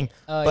trending.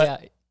 Oh,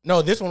 but yeah.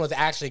 no, this one was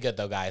actually good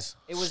though, guys.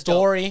 It was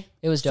story. dope.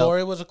 It was dope.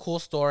 Story was a cool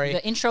story.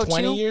 The intro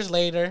 20 too? years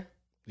later,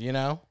 you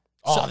know.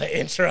 Oh, the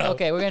intro.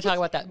 Okay, we're gonna talk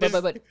about that.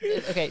 But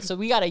okay, so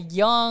we got a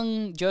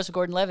young Joseph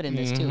Gordon-Levitt in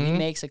this too. He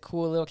makes a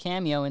cool little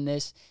cameo in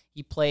this.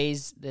 He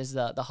plays there's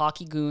the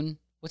hockey goon.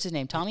 What's his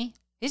name? Tommy.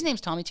 His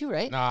name's Tommy too,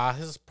 right? Nah,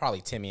 this is probably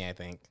Timmy, I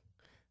think.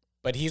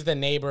 But he's the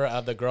neighbor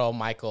of the girl.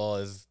 Michael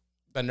is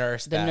the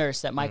nurse. The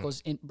nurse that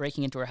Michael's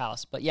breaking into her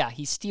house. But yeah,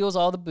 he steals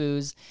all the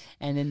booze,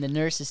 and then the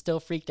nurse is still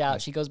freaked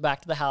out. She goes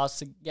back to the house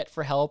to get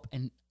for help,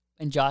 and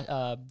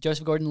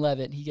Joseph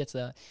Gordon-Levitt, he gets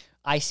a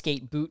ice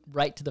skate boot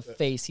right to the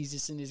face. He's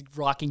just in his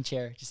rocking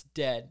chair, just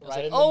dead. I was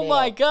like, oh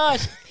my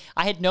gosh!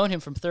 I had known him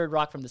from Third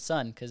Rock from the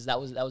Sun because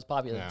that was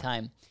popular at the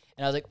time,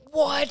 and I was like,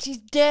 what? He's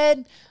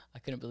dead! I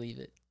couldn't believe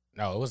it.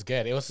 No, it was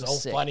good. It was so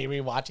sick. funny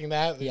rewatching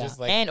that. It was Yeah, just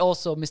like, and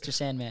also Mr.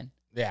 Sandman.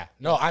 yeah.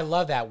 No, I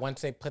love that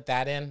once they put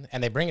that in,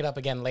 and they bring it up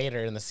again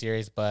later in the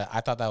series, but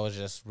I thought that was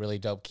just really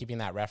dope, keeping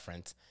that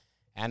reference.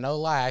 And no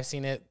lie, I've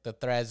seen it, the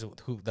threads,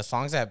 the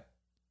songs that,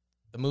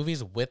 the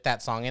movies with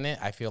that song in it,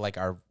 I feel like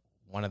are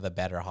one of the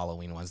better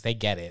Halloween ones. They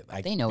get it.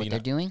 Like, They know what they're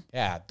doing.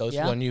 Yeah, those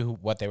people knew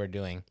what they were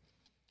doing.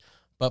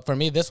 But for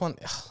me, this one,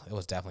 it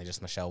was definitely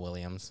just Michelle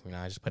Williams. You know,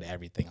 I just put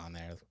everything on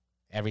there.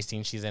 Every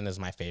scene she's in is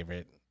my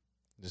favorite.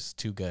 Just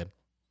too good.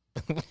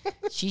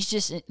 She's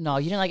just no.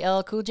 You didn't like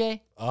LL Cool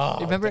J? Oh,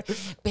 Remember,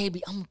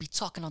 baby, I'm gonna be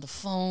talking on the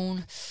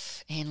phone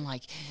and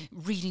like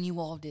reading you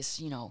all this,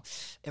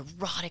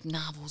 erotic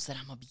novels that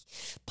I'm gonna be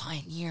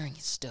pioneering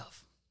and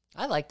stuff.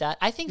 I like that.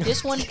 I think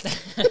this one.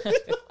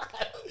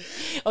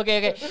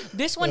 Okay.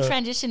 This one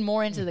transitioned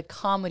more into the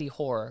comedy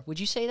horror. Would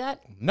you say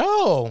that?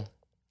 No,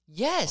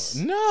 Yes.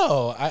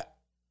 no.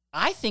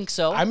 I think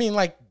so. I mean,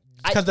 like,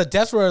 because the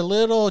deaths were a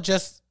little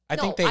just. I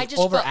No, think they I just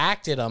felt-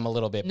 overacted them a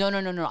little bit. No.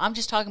 I'm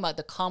just talking about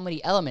the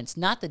comedy elements,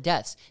 not the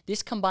deaths.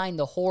 This combined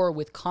the horror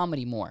with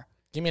comedy more.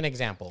 Give me an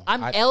example.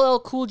 I'm LL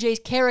Cool J's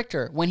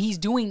character when he's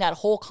doing that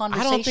whole I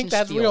conversation. don't think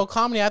that's spiel. real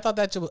comedy. I thought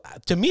that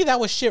to me that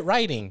was shit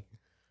writing.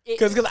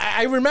 Because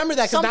I remember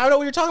that because Some- now I know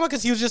what you're talking about.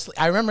 Because he was just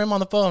I remember him on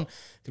the phone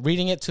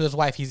reading it to his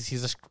wife.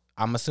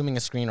 I'm assuming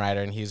a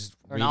screenwriter and he's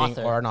Or an reading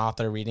author. or an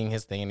author reading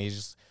his thing and he's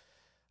just.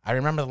 I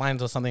remember the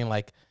lines was something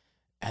like,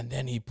 and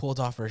then he pulled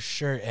off her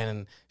shirt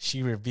and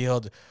she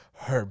revealed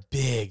her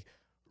big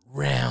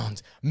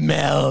round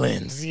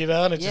melons. You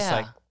know, and it's just Yeah.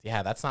 like,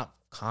 yeah, that's not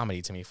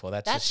comedy to me, fool.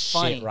 That's That's just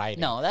funny. shit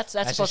writing. No, that's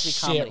supposed to be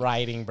just comedy. shit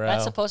writing, bro.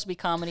 That's supposed to be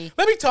comedy.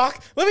 Let me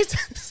talk.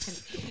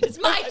 It's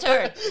my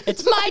turn.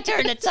 It's my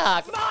turn to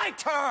talk. My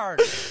turn!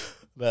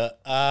 But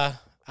I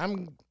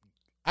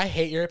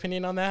hate your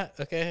opinion on that.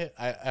 Okay,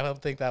 I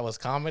don't think that was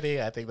comedy.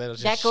 I think that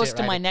was just That goes shit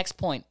to my writing. next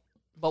point.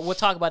 But we'll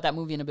talk about that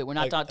movie in a bit. We're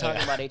not Like,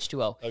 talking about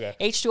H2O. Okay.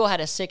 H2O had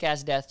a sick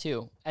ass death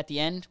too. At the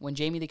end, when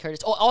Jamie Lee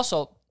Curtis. Oh,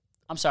 also,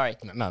 I'm sorry.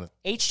 No,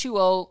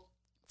 H2O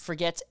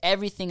forgets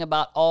everything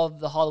about all of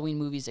the Halloween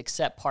movies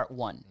except part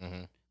 1.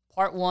 Mm-hmm.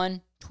 Part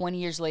 1, 20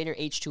 years later,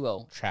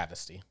 H2O.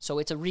 travesty. So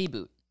it's a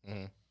reboot.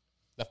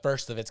 The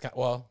first of its kind.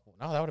 Well,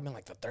 no, that would have been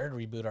like the third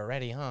reboot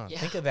already, huh? Yeah.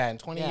 Think of that in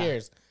 20 Yeah.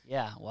 years.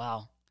 Yeah.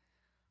 Wow.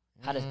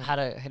 How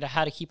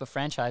to keep a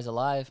franchise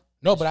alive?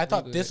 No, but I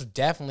thought reboot this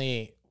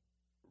definitely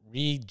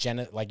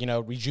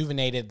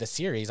rejuvenated the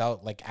series.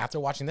 After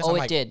watching this, Oh, I'm it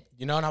like, did.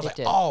 You know, and I was It like,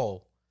 did.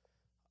 oh,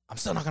 I'm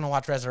still not gonna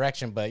watch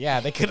Resurrection, but yeah,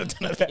 they could have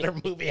done a better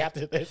movie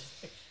after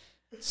this.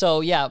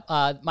 So yeah,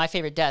 my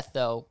favorite death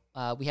though.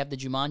 We have the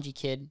Jumanji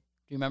kid. Do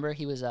you remember?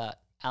 He was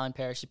Alan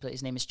Parrish.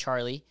 His name is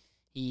Charlie.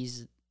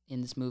 He's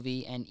in this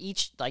movie, and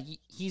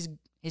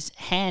his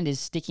hand is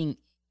sticking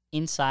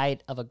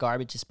inside of a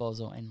garbage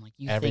disposal, and like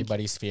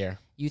Everybody's fear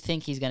you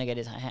think he's gonna get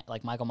his hand,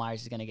 like Michael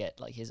Myers is gonna get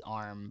like his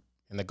arm.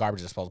 in the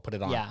garbage disposal. Put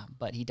it on. Yeah,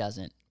 but he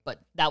doesn't. But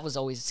that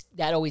always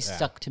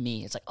stuck to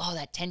me. It's like, oh,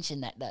 that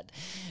tension, that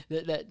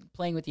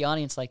playing with the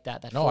audience like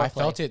that. No, I foreplay.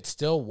 felt it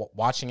still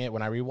watching it.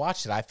 When I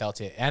rewatched it, I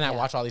felt it. And I Yeah.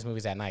 watch all these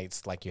movies at night.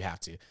 It's like you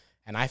have to.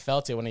 And I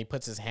felt it when he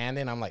puts his hand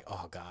in. I'm like,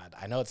 oh, God.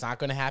 I know it's not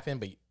going to happen,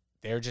 but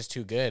they're just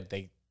too good.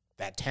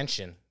 That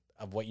tension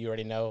of what you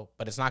already know,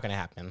 but it's not going to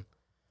happen.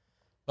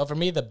 But for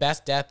me, the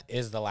best death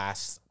is the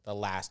last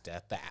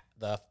death.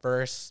 The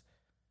first,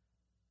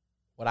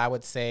 what I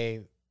would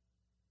say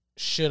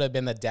should have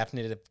been the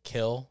definitive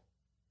kill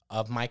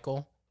of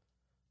Michael.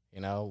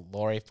 You know,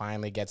 Laurie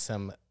finally gets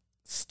him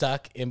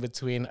stuck in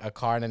between a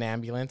car and an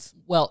ambulance.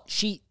 Well,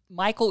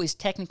 Michael is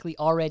technically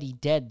already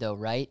dead though,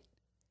 right?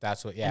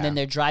 That's what, yeah. And then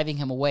they're driving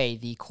him away,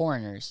 the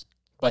coroners.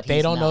 but they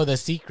he's don't know not. the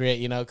secret,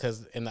 you know,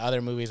 because in the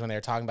other movies when they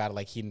were talking about it,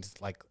 like he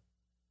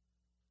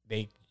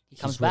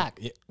comes back.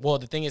 Well,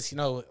 the thing is, you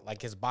know,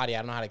 like his body, I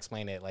don't know how to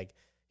explain it. Like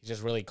he's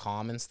just really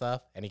calm and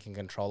stuff, and he can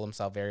control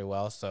himself very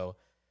well. So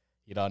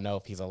you don't know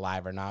if he's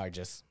alive or not, or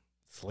just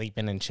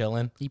sleeping and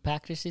chilling. He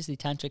practices the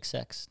tantric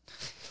sex.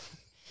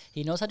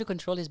 He knows how to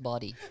control his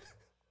body.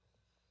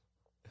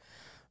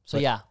 So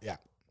But, yeah. yeah.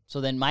 So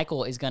then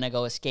Michael is going to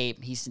go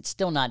escape. He's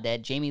still not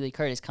dead. Jamie Lee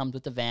Curtis comes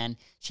with the van.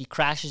 She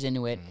crashes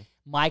into it.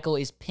 Michael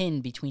is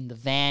pinned between the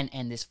van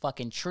and this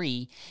fucking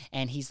tree.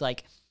 And he's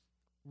like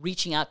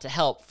reaching out to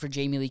help for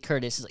Jamie Lee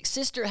Curtis. He's like,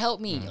 sister,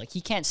 help me. Like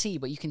he can't see,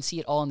 but you can see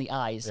it all in the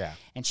eyes. Yeah.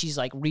 And she's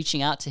like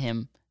reaching out to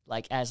him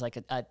like as like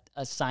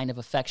a sign of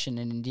affection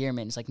and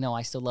endearment. It's like, no,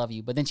 I still love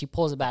you. But then she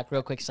pulls it back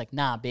real quick. She's like,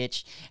 nah,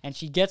 bitch. And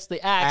she gets the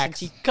axe. And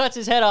she cuts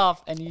his head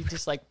off. And you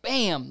just like,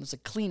 bam. It's a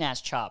clean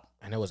ass chop.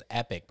 And it was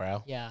epic,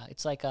 bro. Yeah,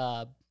 it's like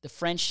the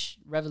French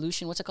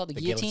Revolution. What's it called? The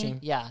guillotine? guillotine?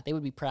 Yeah, they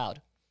would be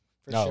proud.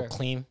 For No, sure.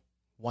 clean.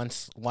 One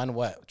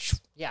what?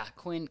 Yeah,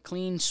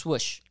 clean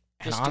swoosh.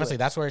 And Just do honestly, it.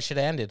 that's where it should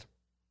have ended.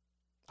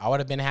 I would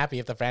have been happy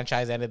if the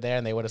franchise ended there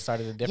and they would have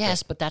started a different.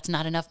 Yes, but that's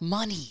not enough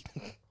money.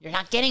 You're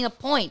not getting a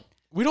point.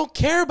 We don't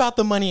care about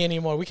the money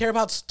anymore. We care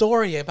about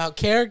story, about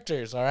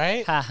characters, all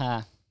right?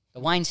 Haha.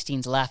 The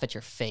Weinsteins laugh at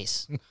your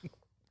face.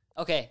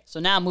 Okay, so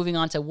now moving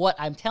on to what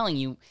I'm telling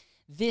you.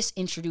 This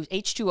introduced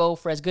H2O,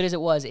 for as good as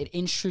it was, it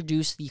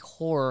introduced the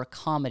horror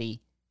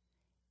comedy,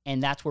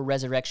 and that's where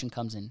Resurrection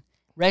comes in.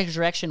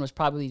 Resurrection was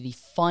probably the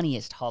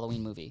funniest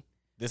Halloween movie.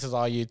 This is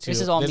all you two. This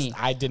is all me.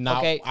 I did not.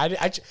 Okay.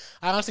 I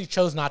honestly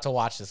chose not to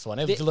watch this one.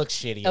 It looks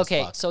shitty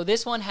Okay, as fuck. so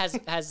this one has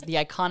the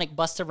iconic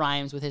Busta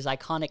Rhymes with his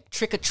iconic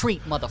trick or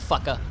treat,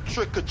 motherfucker.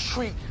 Trick or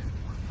treat,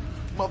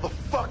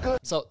 motherfucker.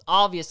 So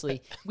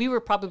obviously, we were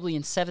probably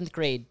in 7th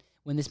grade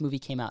when this movie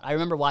came out. I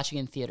remember watching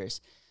it in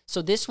theaters.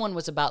 So this one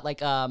was about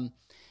like a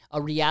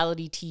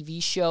reality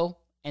TV show,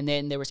 and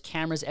then there was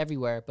cameras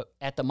everywhere, but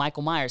at the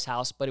Michael Myers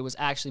house, but it was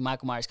actually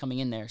Michael Myers coming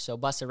in there. So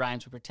Busta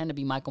Rhymes would pretend to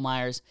be Michael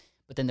Myers,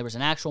 but then there was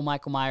an actual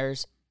Michael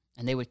Myers,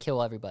 and they would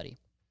kill everybody.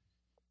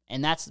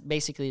 And that's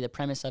basically the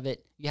premise of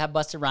it. You have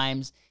Busta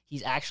Rhymes.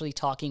 He's actually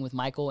talking with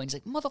Michael, and he's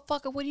like,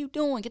 motherfucker, what are you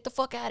doing? Get the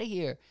fuck out of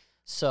here.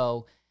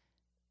 So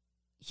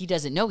he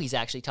doesn't know he's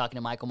actually talking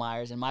to Michael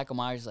Myers, and Michael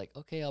Myers is like,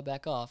 okay, I'll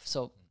back off.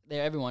 So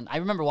there, everyone, I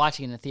remember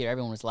watching it in the theater,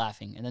 everyone was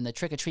laughing. And then the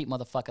trick or treat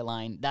motherfucker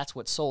line, that's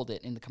what sold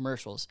it in the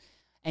commercials.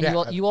 And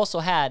Yeah. you also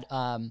had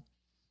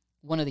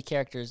one of the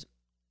characters,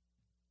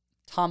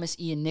 Thomas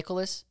Ian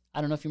Nicholas. I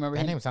don't know if you remember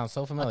That him. name sounds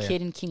so A familiar.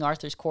 kid in King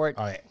Arthur's Court.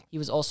 Oh, yeah. He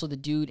was also the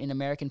dude in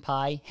American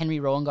Pie. Henry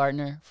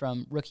Rowengartner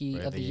from Rookie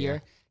of the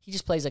Year. He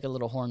just plays like a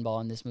little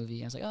hornball in this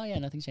movie. I was like, oh yeah,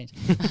 nothing's changed.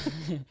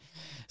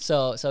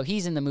 So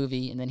he's in the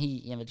movie, and then he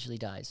eventually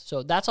dies.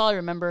 So that's all I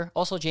remember.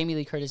 Also, Jamie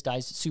Lee Curtis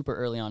dies super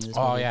early on in this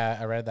movie. Oh yeah,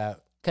 I read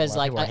that. Because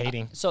like people are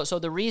hating. So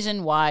the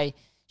reason why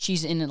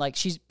she's in it, like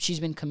she's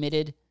been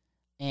committed,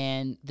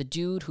 and the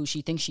dude who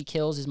she thinks she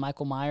kills is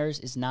Michael Myers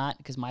is not,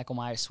 because Michael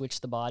Myers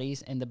switched the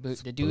bodies, and the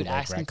dude bootleg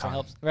asking for retcon.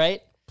 help,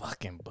 right?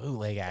 Fucking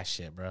bootleg ass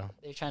shit, bro.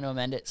 They're trying to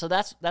amend it. So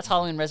that's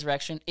Halloween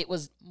Resurrection. It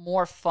was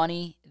more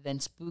funny than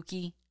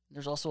spooky.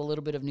 There's also a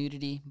little bit of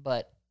nudity,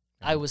 but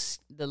I was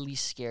the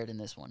least scared in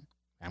this one.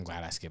 I'm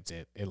glad I skipped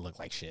it. It looked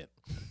like shit.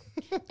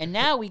 And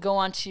now we go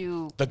on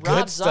to The Rob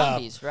good stuff.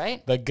 Zombies,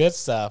 right? The good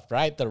stuff,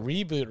 right? The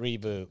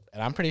reboot.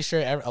 And I'm pretty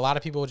sure a lot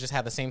of people just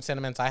had the same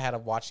sentiments I had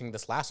of watching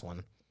this last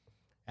one.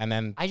 And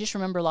then I just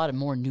remember a lot of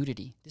more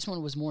nudity. This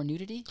one was more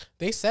nudity?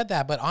 they said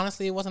that, but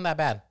honestly, it wasn't that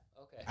bad.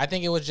 Okay. I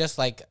think it was just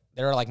like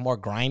they were like more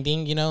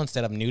grinding,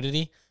 instead of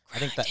nudity. I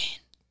think that.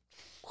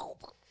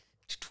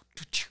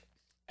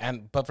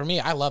 But for me,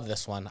 I love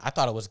this one. I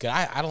thought it was good.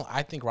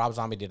 I think Rob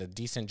Zombie did a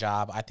decent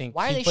job. I think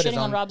Why are he they put his shitting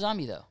on own- Rob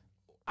Zombie, though?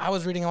 I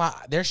was reading a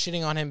lot. They're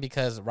shitting on him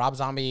because Rob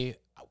Zombie,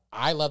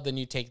 I love the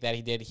new take that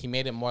he did. He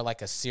made it more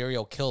like a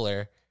serial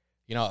killer,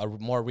 a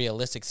more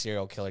realistic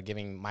serial killer,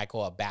 giving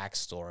Michael a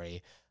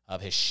backstory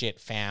of his shit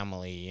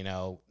family,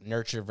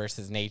 nurture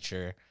versus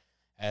nature,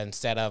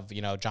 instead of,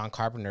 John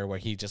Carpenter, where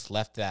he just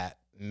left that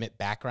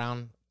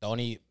background. The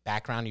only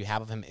background you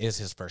have of him is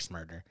his first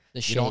murder.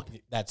 The You don't,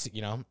 shape. that's,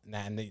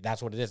 and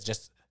that's what it is.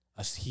 Just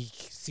he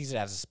sees it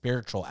as a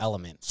spiritual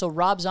element. So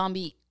Rob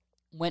Zombie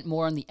went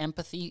more on the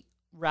empathy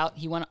route.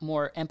 He went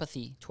more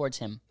empathy towards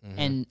him.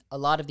 And a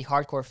lot of the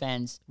hardcore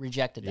fans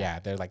rejected that. Yeah,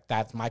 they're like,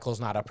 that's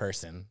Michael's not a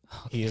person.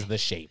 He is the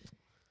shape.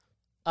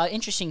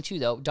 Interesting, too,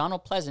 though.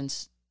 Donald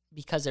Pleasance,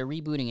 because they're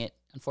rebooting it,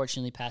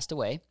 unfortunately passed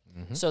away.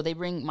 So they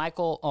bring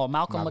Malcolm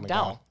Malcolm McDowell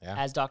McDowell, yeah.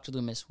 as Dr.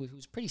 Loomis,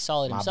 who's pretty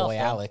solid My himself. boy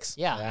though. Alex.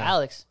 Yeah, Yeah.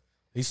 Alex.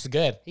 He's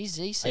good. He's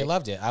I sick.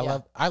 loved it. Yeah.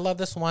 I love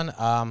this one.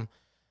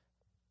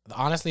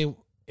 Honestly,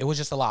 it was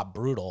just a lot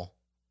brutal,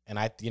 and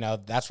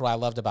that's what I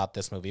loved about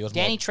this movie. It was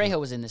Danny more, Trejo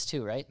was in this,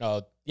 too, right?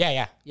 No,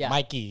 yeah. Yeah.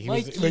 Mikey. He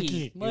was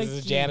Mikey. He was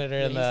a janitor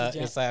in Yeah, the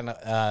he's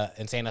the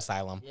insane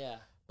asylum. Yeah.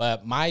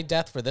 But my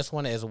death for this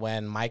one is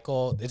when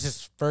Michael. It's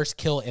his first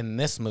kill in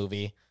this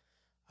movie,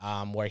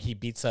 where he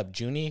beats up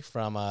Junie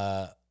from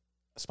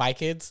Spy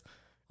Kids.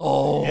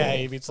 Oh. Yeah,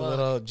 he beats a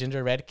little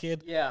ginger red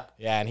kid. Yeah.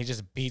 Yeah, and he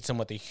just beats him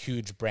with a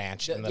huge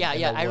branch in the, yeah, in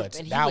yeah, the woods.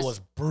 and he That was- was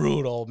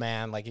brutal,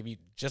 man. Like, if you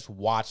just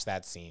watch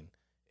that scene.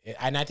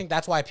 And I think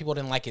that's why people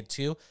didn't like it,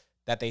 too,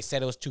 that they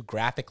said it was too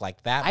graphic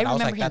like that. I But I was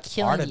remember like, him that's part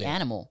killing of the it.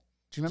 animal.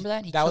 Do you remember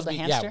that? He That killed was the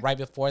hamster? right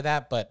before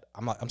that. But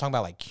I'm talking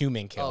about like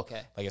human kill. Oh,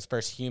 okay. Like his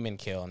first human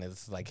kill, and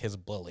it's like his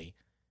bully.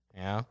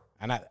 You know,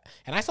 and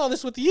I saw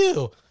this with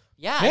you.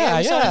 Yeah,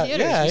 we saw it in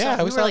theaters. Yeah.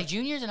 We We were saw- like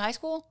juniors in high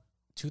school?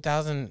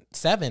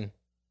 2007.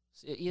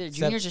 Either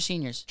juniors or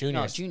seniors? Juniors.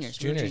 No, juniors.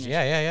 We were Juniors.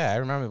 Yeah. I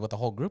remember with the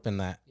whole group in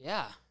that.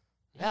 Yeah.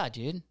 Yeah,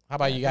 dude. How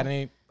about you? Got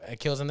any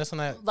kills in this one?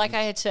 That Like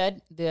I had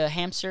said, the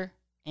hamster,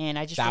 and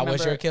I just That remember,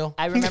 was your kill?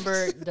 I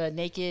remember the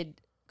naked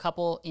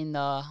couple in the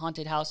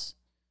haunted house.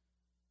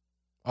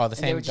 the And they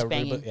same were just the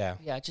banging. reboot. Yeah.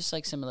 Yeah, just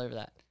like similar to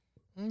that.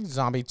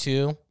 Zombie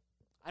 2.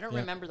 I don't Yeah.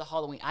 remember the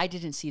Halloween. I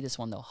didn't see this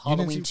one, though. You didn't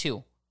Halloween see-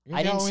 2. You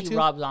I didn't Halloween see 2?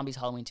 Rob Zombie's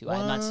Halloween 2. I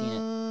have not seen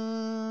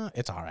it.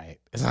 It's all right.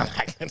 It's not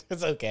that good.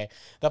 It's okay.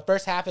 The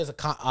first half is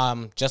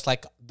just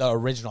like the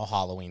original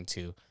Halloween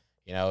 2.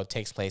 You know, it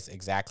takes place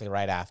exactly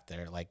right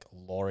after. Like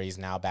Laurie's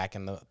now back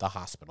in the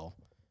hospital.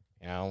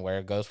 You know, where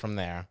it goes from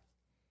there.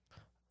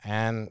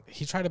 And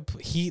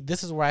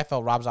this is where I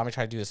felt Rob Zombie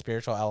tried to do a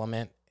spiritual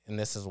element in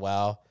this as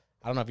well.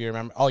 I don't know if you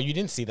remember. Oh, you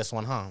didn't see this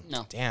one, huh?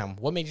 No. Damn.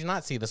 What made you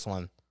not see this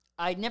one?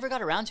 I never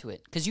got around to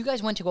it because you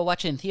guys went to go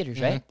watch it in theaters,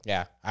 right?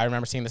 Yeah. I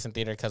remember seeing this in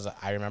theater because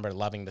I remember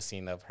loving the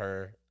scene of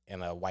her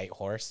in a white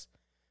horse.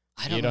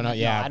 I You don't know? no,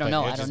 Yeah. I don't but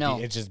know. it's I don't just know.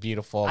 It's just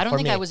beautiful. I don't For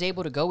think me. I was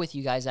able to go with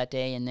you guys that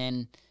day, and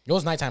then It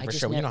was nighttime I for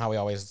just sure. You never- know how we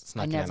always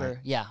snuck I in. never.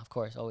 Yeah, of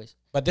course, always.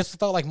 But this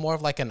felt like more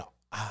of like an,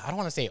 I don't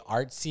want to say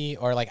artsy,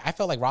 or like I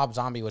felt like Rob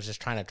Zombie was just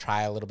trying to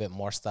try a little bit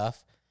more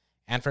stuff.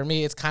 And for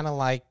me, it's kind of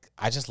like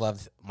I just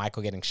loved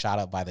Michael getting shot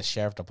up by the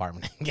sheriff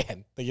department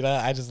again. You know,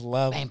 I just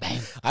love, Bang, bang.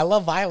 I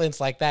love violence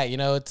like that. You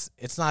know,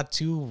 it's not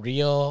too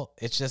real.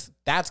 It's just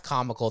that's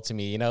comical to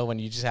me. You know, when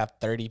you just have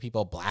 30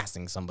 people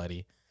blasting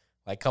somebody,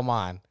 like come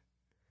on,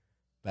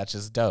 that's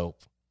just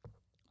dope.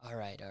 All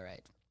right.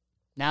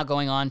 Now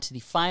going on to the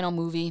final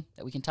movie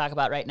that we can talk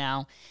about right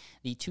now,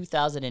 the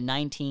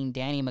 2019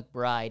 Danny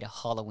McBride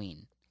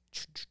Halloween.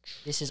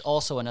 This is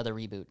also another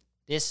reboot.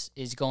 This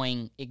is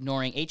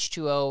ignoring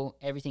H2O,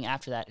 everything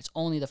after that. It's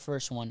only the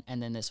first one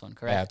and then this one,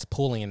 correct? Yeah, it's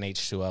pooling in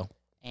H2O.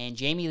 And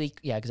Jamie Lee,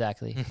 yeah,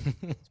 exactly.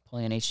 It's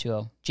pulling an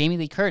H2O. Jamie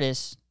Lee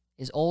Curtis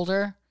is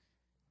older.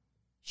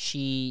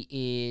 She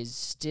is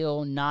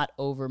still not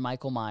over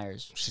Michael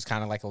Myers. She's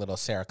kind of like a little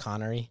Sarah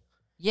Connery.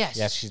 Yes.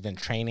 Yes, she's been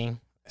training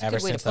a ever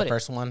good way to since the put it.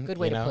 first one. Good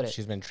way to put it.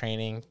 She's been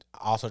training.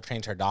 Also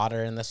trained her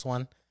daughter in this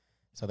one,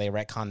 so they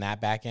retconned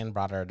that back in.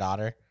 Brought her a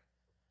daughter.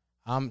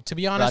 To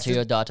be honest, Brought to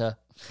your daughter.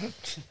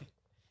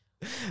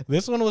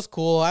 this one was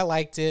cool. I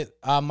liked it.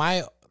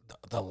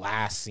 The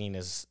last scene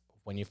is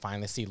when you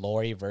finally see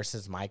Laurie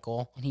versus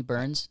Michael. And he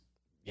burns.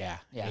 Yeah,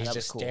 Yeah, and he's that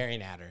was just cool.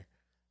 staring at her.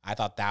 I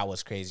thought that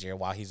was crazier.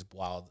 While he's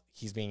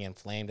being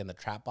inflamed in the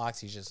trap box,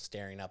 he's just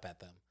staring up at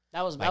them.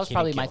 That was Like, he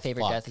probably didn't my give a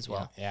favorite fuck, death as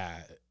well. you know?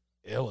 Yeah,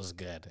 it was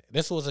good.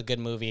 This was a good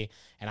movie,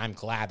 and I'm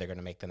glad they're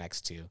gonna make the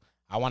next two.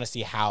 I want to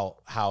see how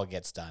it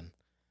gets done.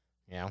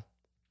 You know,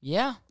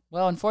 Yeah.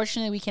 Well,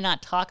 unfortunately, we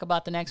cannot talk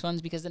about the next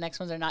ones because the next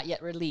ones are not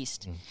yet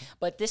released.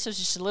 But this was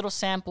just a little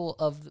sample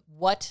of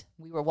what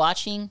we were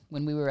watching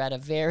when we were at a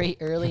very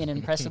early and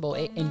impressionable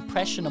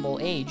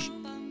age.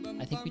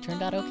 I think we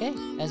turned out okay.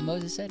 As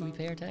Moses said, we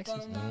pay our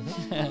taxes.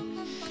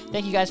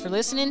 Thank you guys for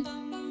listening.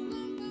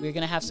 We're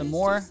going to have some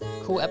more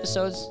cool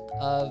episodes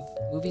of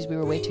movies we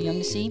were way too young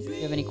to see. If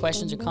you have any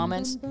questions or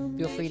comments,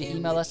 feel free to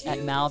email us at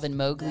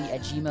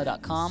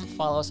malvinmowgli@gmail.com.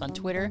 Follow us on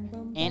Twitter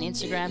and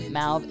Instagram,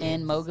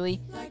 malvinmowgli.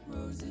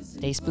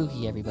 Stay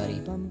spooky, everybody.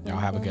 y'all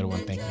have a good one.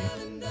 Thank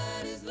you.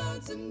 That is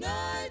long, some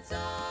nights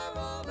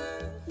are over.